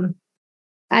head on?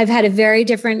 I've had a very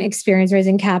different experience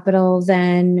raising capital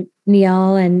than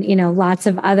Neil and, you know, lots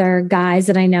of other guys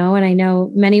that I know. And I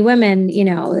know many women, you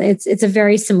know, it's a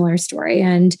very similar story.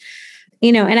 And,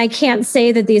 you know, and I can't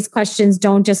say that these questions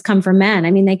don't just come from men.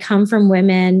 I mean, they come from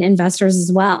women investors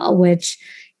as well, which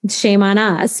shame on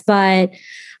us. But,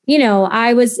 you know,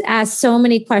 I was asked so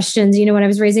many questions. You know, when I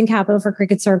was raising capital for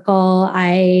Cricut Circle,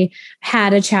 I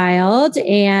had a child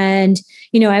and,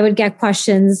 you know, I would get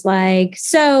questions like,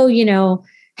 so, you know,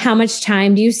 how much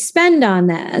time do you spend on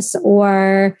this?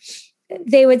 Or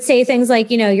they would say things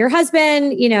like, your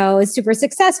husband, is super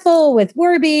successful with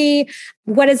Warby.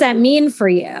 What does that mean for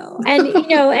you?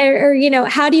 And,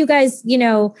 how do you guys,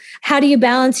 how do you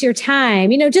balance your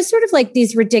time? Just sort of like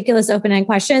these ridiculous open-ended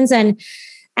questions. And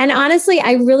honestly,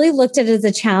 I really looked at it as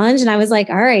a challenge and I was like,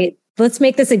 all right, let's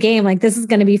make this a game. Like, this is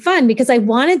going to be fun, because I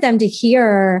wanted them to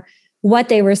hear what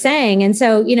they were saying. And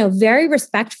so, very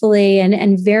respectfully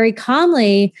and very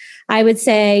calmly, I would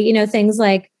say, things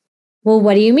like, well,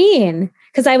 what do you mean?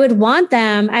 Because I would want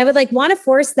to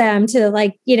force them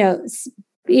to be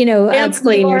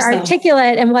more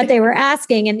articulate in what they were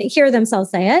asking and hear themselves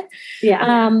say it.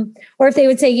 Yeah. Or if they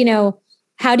would say,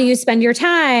 how do you spend your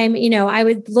time? I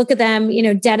would look at them,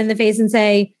 dead in the face and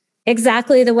say,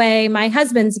 exactly the way my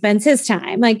husband spends his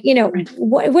time. Like,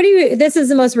 what do you, this is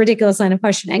the most ridiculous line of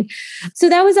questioning. So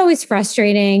that was always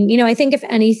frustrating. I think if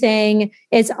anything,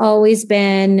 it's always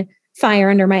been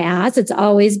fire under my ass. It's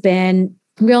always been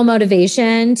real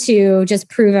motivation to just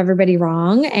prove everybody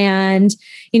wrong. And,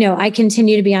 I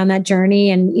continue to be on that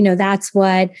journey. And, that's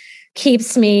what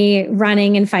keeps me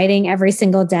running and fighting every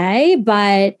single day.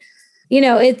 But,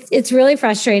 it's really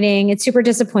frustrating. It's super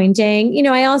disappointing.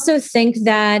 I also think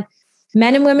that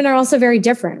men and women are also very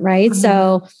different, right? Mm-hmm.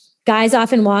 So guys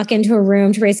often walk into a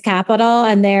room to raise capital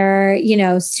and they're,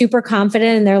 super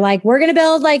confident and they're like, we're going to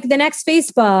build like the next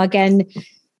Facebook. And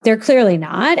they're clearly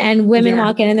not. And women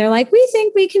walk in and they're like, we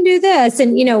think we can do this.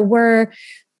 And,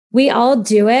 we all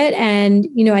do it. And,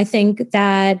 I think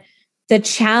that the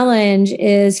challenge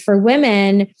is for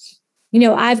women,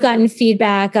 I've gotten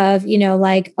feedback of,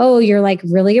 like, oh, you're like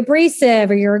really abrasive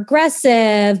or you're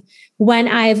aggressive, when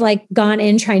I've like gone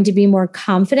in trying to be more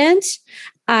confident.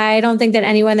 I don't think that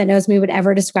anyone that knows me would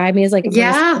ever describe me as like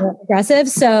aggressive.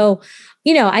 So,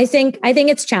 I think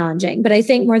it's challenging, but I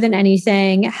think more than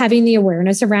anything, having the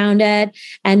awareness around it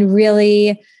and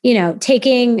really,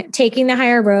 taking the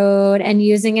higher road and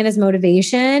using it as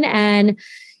motivation and,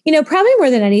 probably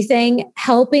more than anything,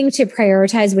 helping to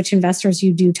prioritize which investors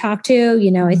you do talk to.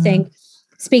 I think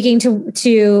speaking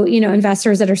to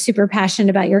investors that are super passionate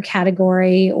about your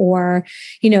category or,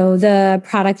 the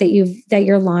product that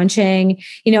you're launching.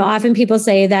 Often people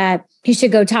say that you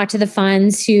should go talk to the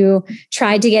funds who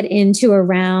tried to get into a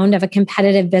round of a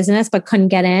competitive business but couldn't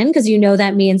get in, because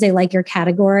that means they like your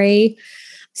category.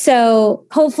 So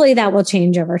hopefully that will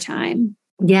change over time.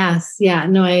 Yes. Yeah.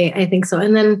 No, I think so.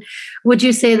 And then would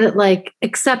you say that like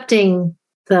accepting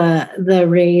the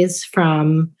raise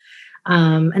from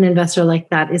an investor like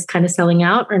that is kind of selling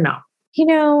out, or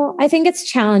no? I think it's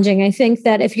challenging. I think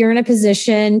that if you're in a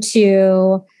position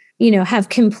to, have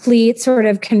complete sort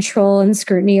of control and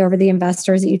scrutiny over the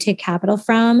investors that you take capital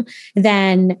from,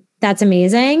 then that's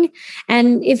amazing.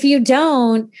 And if you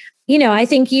don't, I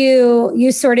think you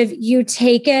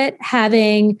take it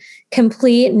having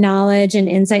complete knowledge and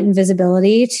insight and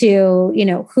visibility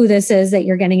to, who this is that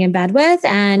you're getting in bed with,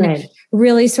 and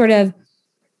really sort of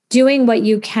doing what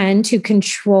you can to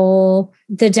control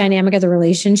the dynamic of the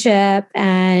relationship.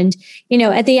 And,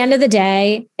 at the end of the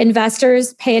day,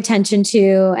 investors pay attention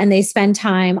to, and they spend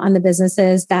time on the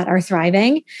businesses that are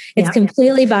thriving. It's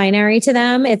completely binary to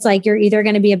them. It's like, you're either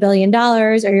going to be $1 billion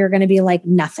or you're going to be like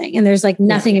nothing. And there's like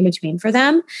nothing in between for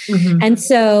them. Mm-hmm. And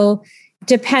so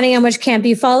depending on which camp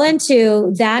you fall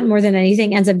into, that more than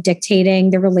anything ends up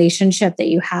dictating the relationship that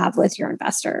you have with your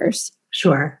investors.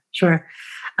 Sure.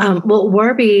 Well,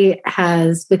 Warby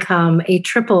has become a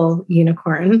triple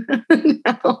unicorn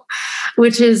now,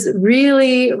 which is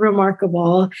really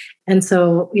remarkable. And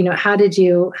so, how did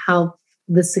you help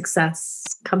the success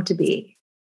come to be?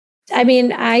 I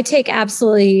mean, I take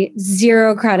absolutely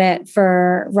zero credit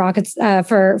for Rockets,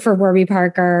 for Warby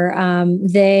Parker.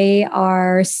 They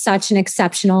are such an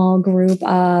exceptional group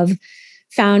of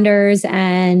founders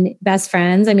and best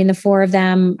friends. I mean, the four of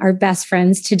them are best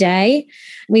friends today.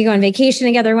 We go on vacation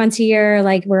together once a year.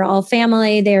 Like, we're all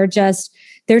family. They're just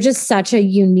such a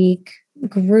unique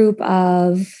group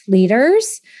of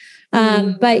leaders.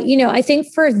 But, I think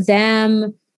for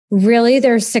them, really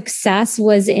their success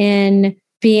was in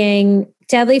being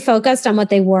deadly focused on what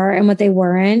they were and what they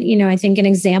weren't. I think an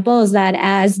example is that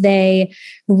as they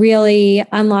really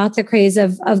unlocked the craze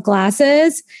of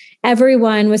glasses,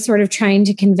 everyone was sort of trying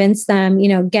to convince them,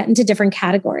 get into different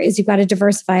categories. You've got to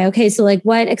diversify. Okay, so like,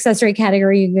 what accessory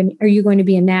category are you going to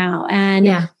be in now?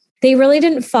 And they really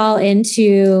didn't fall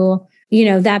into,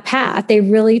 that path. They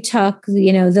really took,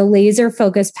 the laser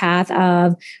focused path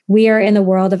of, we are in the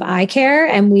world of eye care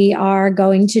and we are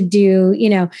going to do,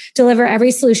 deliver every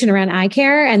solution around eye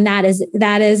care. And that is,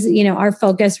 our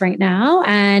focus right now.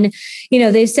 And,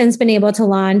 they've since been able to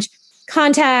launch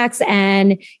contacts,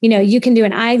 and, you can do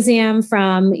an eye exam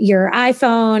from your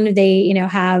iPhone. They,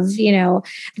 have,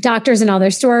 doctors in all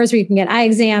their stores where you can get eye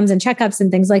exams and checkups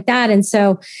and things like that. And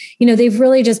so, they've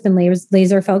really just been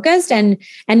laser focused and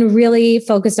really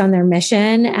focused on their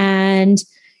mission. And,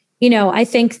 I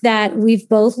think that we've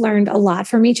both learned a lot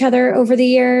from each other over the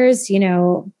years.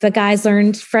 The guys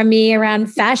learned from me around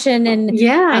fashion and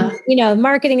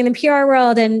marketing in the PR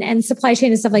world and supply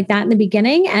chain and stuff like that in the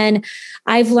beginning. And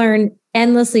I've learned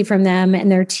endlessly from them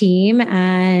and their team.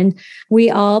 And we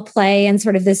all play in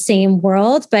sort of the same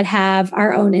world, but have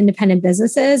our own independent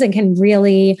businesses and can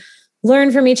really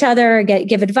learn from each other,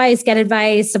 get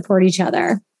advice, support each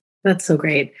other. That's so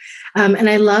great. And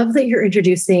I love that you're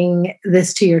introducing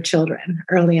this to your children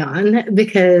early on,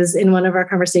 because in one of our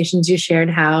conversations, you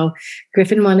shared how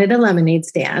Griffin wanted a lemonade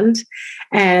stand,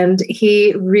 and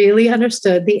he really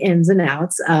understood the ins and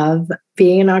outs of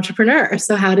being an entrepreneur.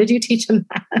 So how did you teach him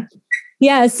that?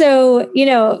 Yeah. So,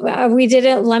 we did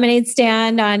a lemonade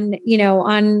stand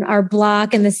on our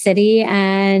block in the city,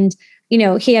 and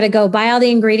he had to go buy all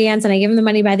the ingredients, and I gave him the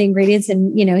money to buy the ingredients.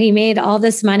 And, he made all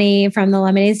this money from the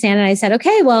lemonade stand. And I said,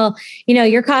 okay, well,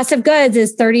 your cost of goods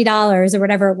is $30 or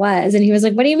whatever it was. And he was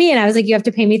like, what do you mean? I was like, you have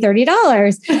to pay me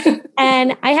 $30.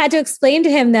 And I had to explain to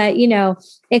him that,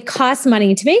 it costs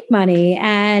money to make money,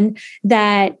 and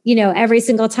that, every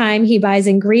single time he buys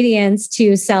ingredients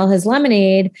to sell his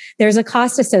lemonade, there's a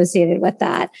cost associated with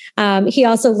that. He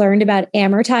also learned about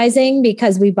amortizing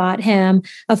because we bought him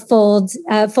a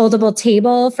foldable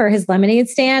table for his lemonade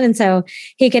stand. And so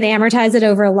he can amortize it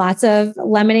over lots of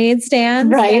lemonade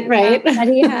stands. Right. That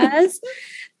he has.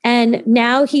 And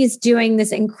now he's doing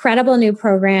this incredible new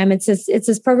program. It's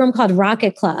this program called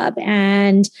Rocket Club.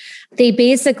 And they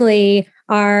basically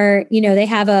are, they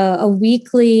have a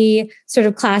weekly sort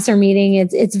of class or meeting.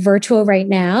 It's virtual right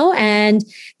now. And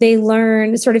they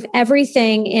learn sort of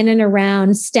everything in and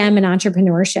around STEM and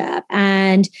entrepreneurship.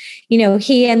 And,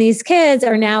 he and these kids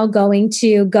are now going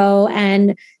to go,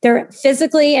 and they're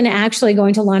physically and actually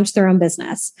going to launch their own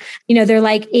business. They're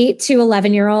like 8 to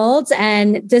 11-year-olds,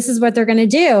 and this is what they're going to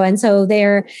do. And so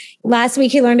last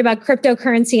week he learned about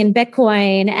cryptocurrency and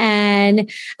Bitcoin and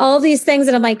all of these things.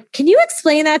 And I'm like, can you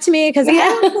explain that to me? Because I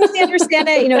don't really understand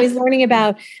it. He's learning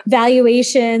about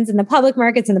valuations in the public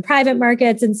markets and the private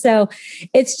markets. And so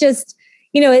it's just,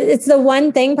 it's the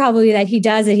one thing probably that he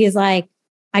does that he's like,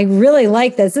 I really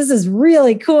like this. This is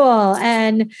really cool.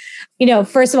 And,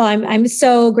 first of all, I'm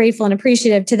so grateful and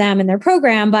appreciative to them and their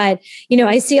program. But,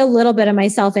 I see a little bit of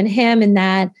myself in him, in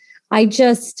that I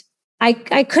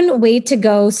couldn't wait to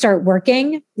go start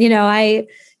working. I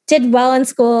did well in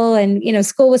school, and,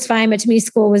 school was fine, but to me,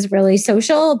 school was really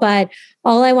social. But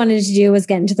all I wanted to do was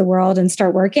get into the world and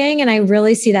start working. And I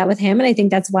really see that with him. And I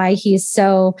think that's why he's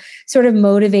so sort of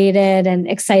motivated and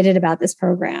excited about this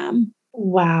program.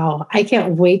 Wow. I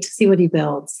can't wait to see what he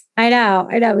builds. I know.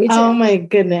 Me too. Oh my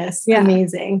goodness. Yeah.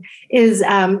 Amazing. Is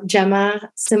Gemma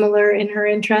similar in her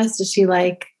interest? Is she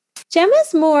like...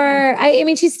 Gemma's more, I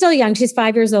mean, she's still young. She's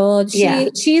 5 years old.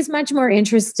 She's much more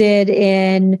interested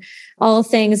in all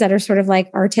things that are sort of like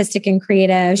artistic and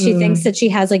creative. She thinks that she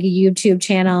has like a YouTube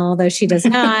channel, though she does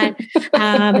not.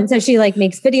 And so she like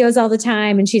makes videos all the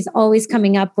time, and she's always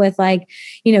coming up with like,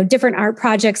 different art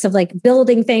projects of like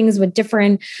building things with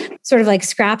different sort of like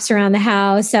scraps around the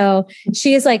house. So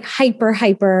she is like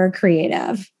hyper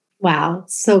creative. Wow.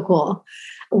 So cool.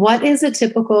 What is a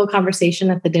typical conversation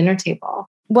at the dinner table?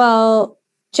 Well,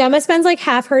 Gemma spends like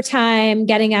half her time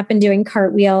getting up and doing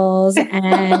cartwheels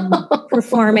and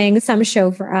performing some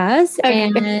show for us. Okay.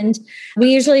 And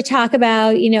we usually talk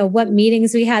about, what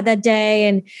meetings we had that day.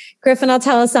 And Griffin will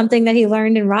tell us something that he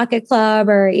learned in Rocket Club,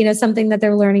 or, something that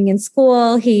they're learning in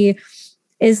school. He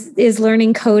is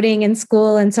learning coding in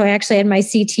school. And so I actually had my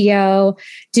CTO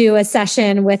do a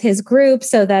session with his group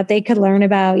so that they could learn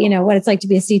about, what it's like to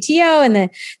be a CTO and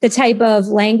the type of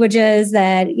languages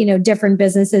that, different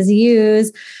businesses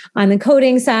use on the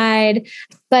coding side.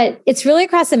 But it's really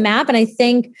across the map. And I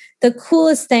think the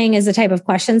coolest thing is the type of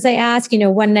questions they ask.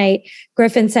 One night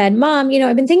Griffin said, Mom,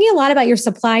 I've been thinking a lot about your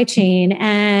supply chain.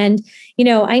 And,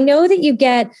 I know that you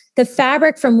get the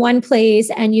fabric from one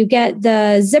place and you get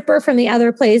the zipper from the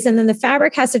other place. And then the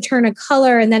fabric has to turn a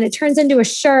color and then it turns into a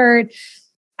shirt.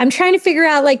 I'm trying to figure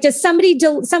out, like, does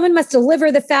someone must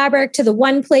deliver the fabric to the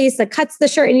one place that cuts the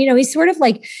shirt? And, he's sort of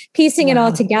like piecing it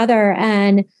all together.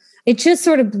 And it just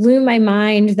sort of blew my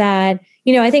mind that,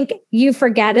 I think you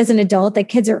forget as an adult that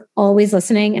kids are always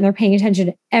listening and they're paying attention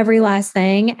to every last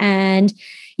thing. And,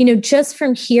 just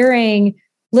from hearing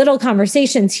little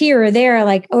conversations here or there,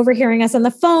 like overhearing us on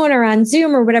the phone or on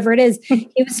Zoom or whatever it is, he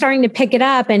was starting to pick it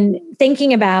up and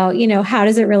thinking about, how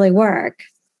does it really work?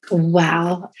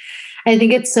 Wow. I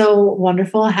think it's so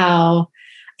wonderful how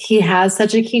he has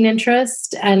such a keen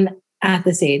interest. And at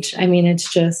this age,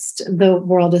 it's just the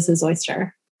world is his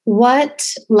oyster.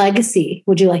 What legacy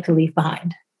would you like to leave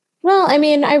behind? Well,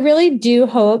 I really do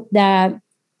hope that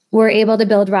we're able to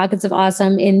build Rockets of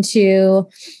Awesome into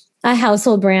a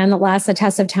household brand that lasts the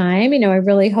test of time. I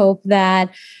really hope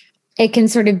that it can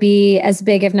sort of be as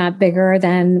big, if not bigger,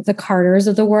 than the Carters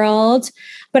of the world.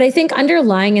 But I think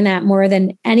underlying in that more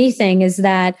than anything is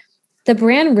that the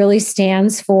brand really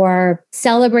stands for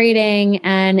celebrating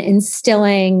and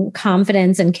instilling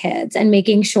confidence in kids and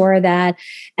making sure that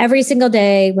every single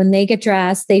day when they get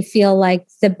dressed, they feel like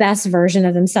the best version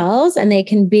of themselves and they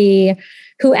can be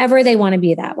whoever they want to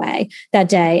be that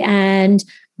day. And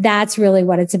that's really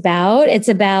what it's about. It's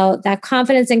about that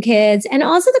confidence in kids and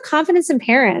also the confidence in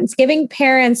parents, giving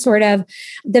parents sort of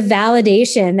the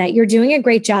validation that you're doing a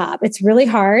great job. It's really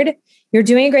hard. You're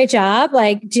doing a great job.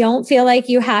 Like, don't feel like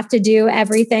you have to do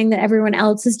everything that everyone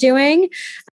else is doing.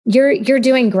 You're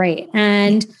doing great.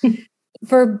 And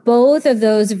for both of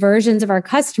those versions of our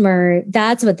customer,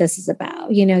 that's what this is about.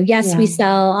 Yes, we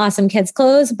sell awesome kids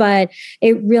clothes, but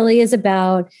it really is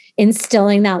about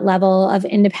instilling that level of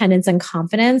independence and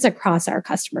confidence across our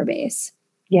customer base.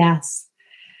 Yes.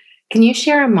 Can you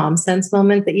share a mom sense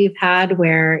moment that you've had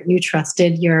where you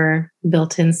trusted your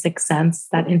built-in sixth sense,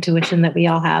 that intuition that we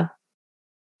all have?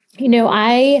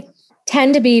 I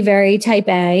tend to be very type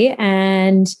A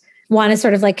and want to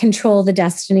sort of like control the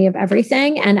destiny of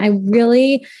everything. And I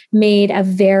really made a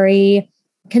very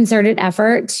concerted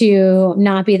effort to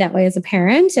not be that way as a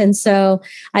parent. And so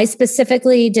I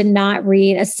specifically did not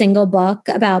read a single book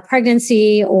about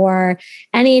pregnancy or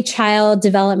any child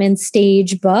development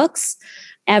stage books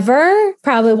ever.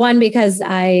 Probably one, because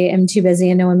I am too busy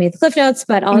and no one made the Cliff Notes,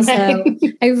 but also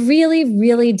I really,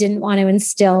 really didn't want to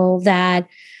instill that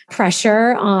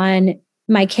pressure on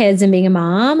my kids and being a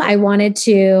mom. I wanted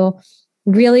to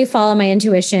really follow my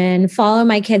intuition, follow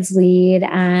my kids' lead,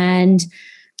 and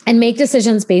make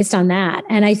decisions based on that.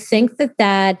 And I think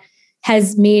that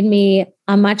has made me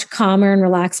a much calmer and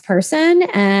relaxed person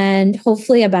and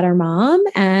hopefully a better mom.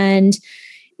 And,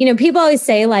 people always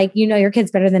say like, your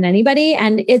kids better than anybody.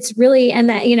 And it's really, and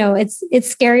that, it's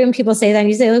scary when people say that and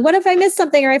you say like, what if I missed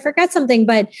something or I forgot something?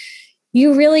 But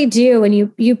you really do. And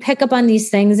you pick up on these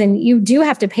things and you do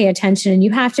have to pay attention and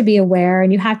you have to be aware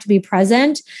and you have to be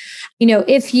present.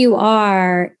 If you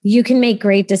are, you can make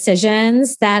great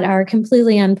decisions that are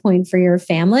completely on point for your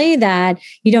family, that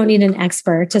you don't need an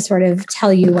expert to sort of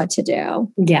tell you what to do.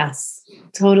 Yes,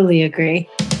 totally agree.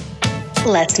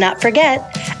 Let's not forget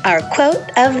our quote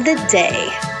of the day.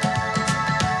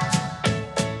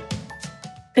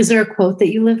 Is there a quote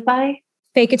that you live by?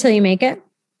 Fake it till you make it.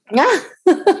 Yeah.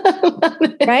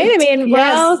 Right? We're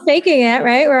all faking it,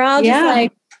 right? We're all just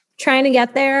like trying to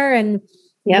get there. And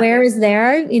where is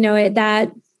there?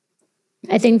 That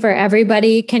I think for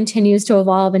everybody continues to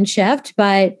evolve and shift.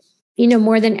 But,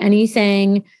 more than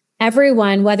anything,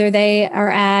 everyone, whether they are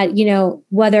at,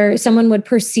 whether someone would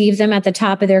perceive them at the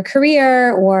top of their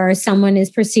career or someone is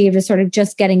perceived as sort of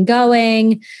just getting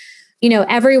going,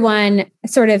 everyone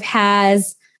sort of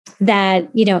has that,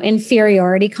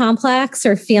 inferiority complex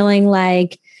or feeling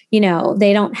like, they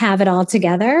don't have it all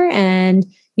together. And,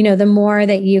 the more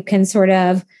that you can sort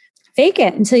of fake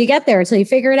it until you get there, until you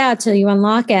figure it out, till you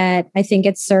unlock it, I think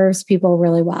it serves people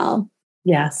really well.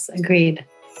 Yes, agreed.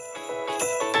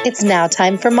 It's now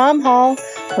time for Mom Haul,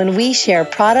 when we share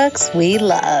products we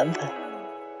love.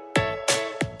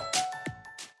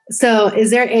 So is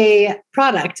there a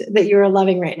product that you're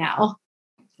loving right now?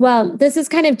 Well, this is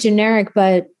kind of generic,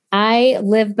 but I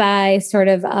live by sort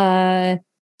of a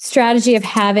strategy of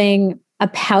having a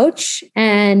pouch,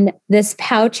 and this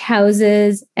pouch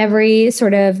houses every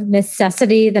sort of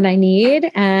necessity that I need.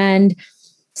 And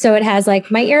so it has like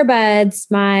my earbuds,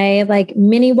 my like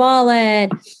mini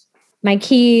wallet, my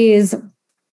keys.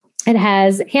 It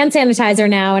has hand sanitizer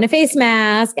now and a face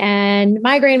mask and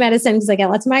migraine medicine because I get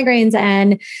lots of migraines,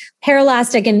 and hair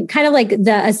elastic and kind of like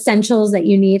the essentials that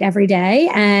you need every day.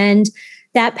 And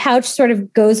that pouch sort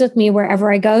of goes with me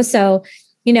wherever I go. So,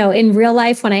 in real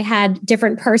life, when I had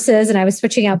different purses and I was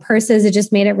switching out purses, it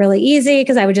just made it really easy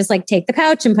because I would just like take the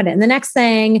pouch and put it in the next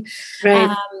thing.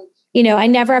 Right. I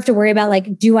never have to worry about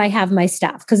like, do I have my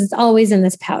stuff? Because it's always in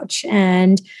this pouch.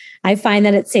 And I find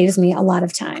that it saves me a lot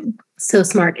of time. So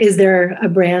smart. Is there a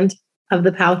brand of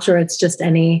the pouch or it's just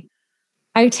any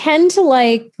I tend to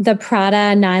like the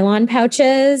Prada nylon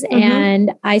pouches,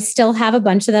 and I still have a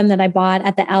bunch of them that I bought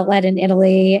at the outlet in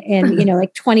Italy in,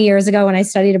 like 20 years ago when I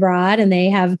studied abroad, and they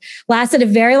have lasted a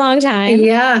very long time.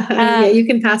 Yeah. You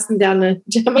can pass them down to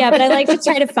Gemma. Yeah, but I like to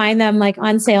try to find them like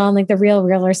on sale on like the Real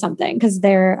or something, because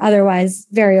they're otherwise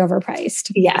very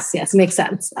overpriced. Yes, makes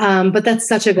sense. But that's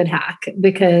such a good hack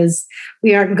because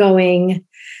we aren't going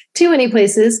too many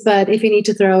places, but if you need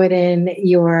to throw it in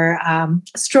your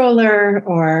stroller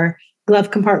or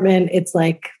glove compartment, it's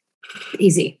like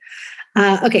easy.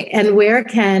 Okay. And where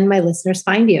can my listeners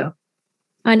find you?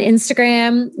 On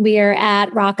Instagram, we are at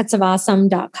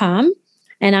rocketsofawesome.com,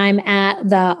 and I'm at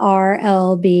the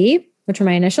RLB, which are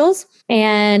my initials.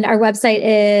 And our website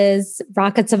is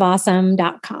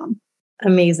rocketsofawesome.com.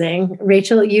 Amazing.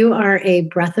 Rachel, you are a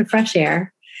breath of fresh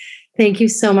air. Thank you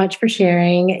so much for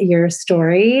sharing your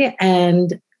story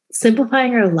and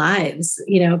simplifying our lives.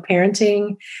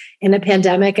 Parenting in a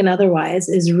pandemic and otherwise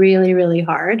is really, really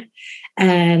hard.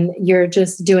 And you're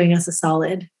just doing us a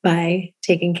solid by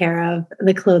taking care of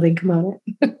the clothing component.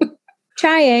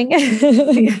 Trying.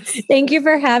 Thank you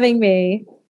for having me.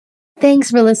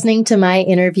 Thanks for listening to my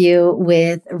interview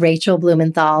with Rachel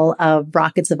Blumenthal of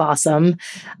Rockets of Awesome.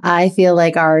 I feel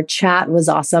like our chat was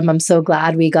awesome. I'm so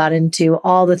glad we got into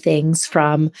all the things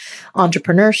from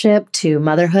entrepreneurship to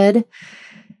motherhood.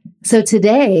 So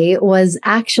today was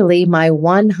actually my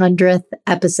 100th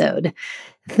episode.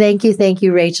 Thank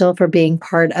you, Rachel, for being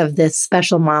part of this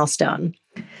special milestone.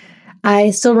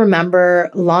 I still remember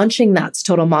launching That's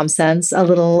Total Mom Sense a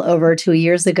little over 2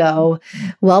 years ago,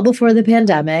 well before the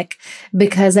pandemic,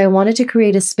 because I wanted to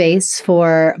create a space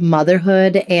for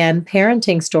motherhood and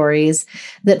parenting stories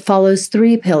that follows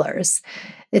 3 pillars.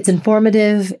 It's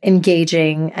informative,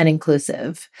 engaging, and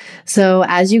inclusive. So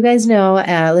as you guys know,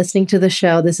 listening to the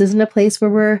show, this isn't a place where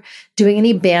we're doing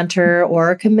any banter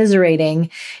or commiserating.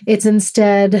 It's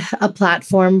instead a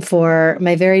platform for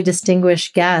my very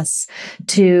distinguished guests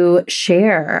to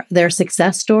share their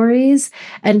success stories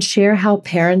and share how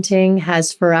parenting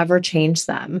has forever changed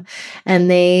them. And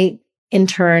they, in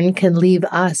turn, can leave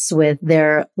us with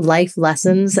their life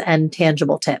lessons and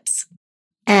tangible tips.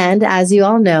 And as you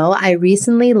all know, I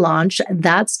recently launched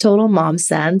That's Total Mom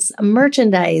Sense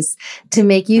merchandise to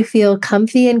make you feel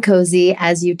comfy and cozy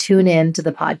as you tune in to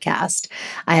the podcast.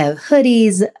 I have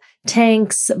hoodies,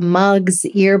 tanks, mugs,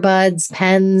 earbuds,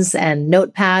 pens, and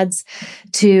notepads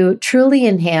to truly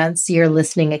enhance your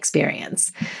listening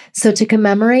experience. So to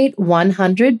commemorate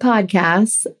 100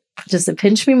 podcasts, just a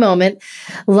pinch me moment,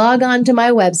 log on to my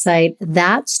website,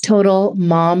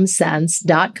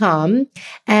 that'stotalmomsense.com,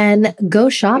 and go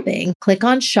shopping. Click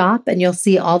on shop and you'll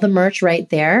see all the merch right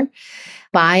there.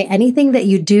 Buy anything that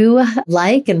you do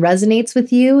like and resonates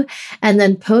with you, and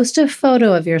then post a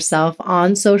photo of yourself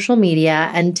on social media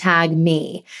and tag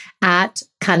me at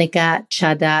Kanika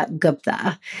Chadha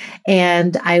Gupta.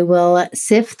 And I will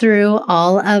sift through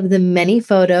all of the many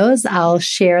photos. I'll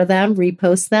share them,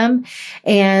 repost them,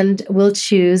 and we'll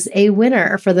choose a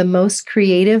winner for the most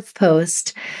creative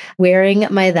post wearing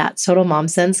my That's Total Mom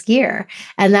Sense gear.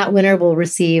 And that winner will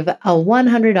receive a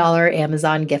 $100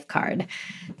 Amazon gift card.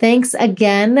 Thanks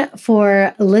again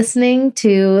for listening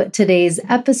to today's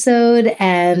episode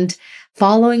and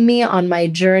following me on my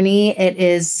journey. It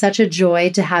is such a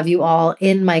joy to have you all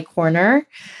in my corner.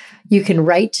 You can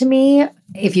write to me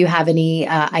if you have any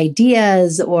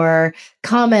ideas or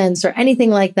comments or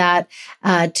anything like that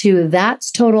to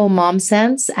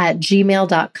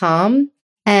that'stotalmomsense@gmail.com.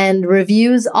 And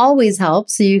reviews always help.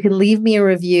 So you can leave me a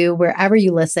review wherever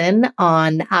you listen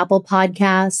on Apple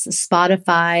Podcasts,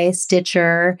 Spotify,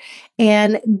 Stitcher,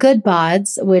 and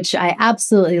Goodpods, which I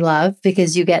absolutely love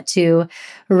because you get to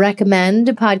recommend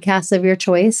podcasts of your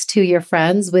choice to your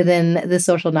friends within the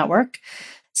social network.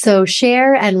 So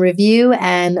share and review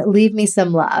and leave me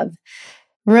some love.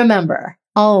 Remember,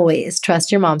 always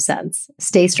trust your mom sense.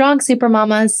 Stay strong, super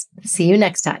mamas. See you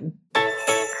next time.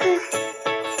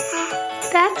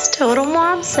 That's Total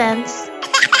Mom Sense.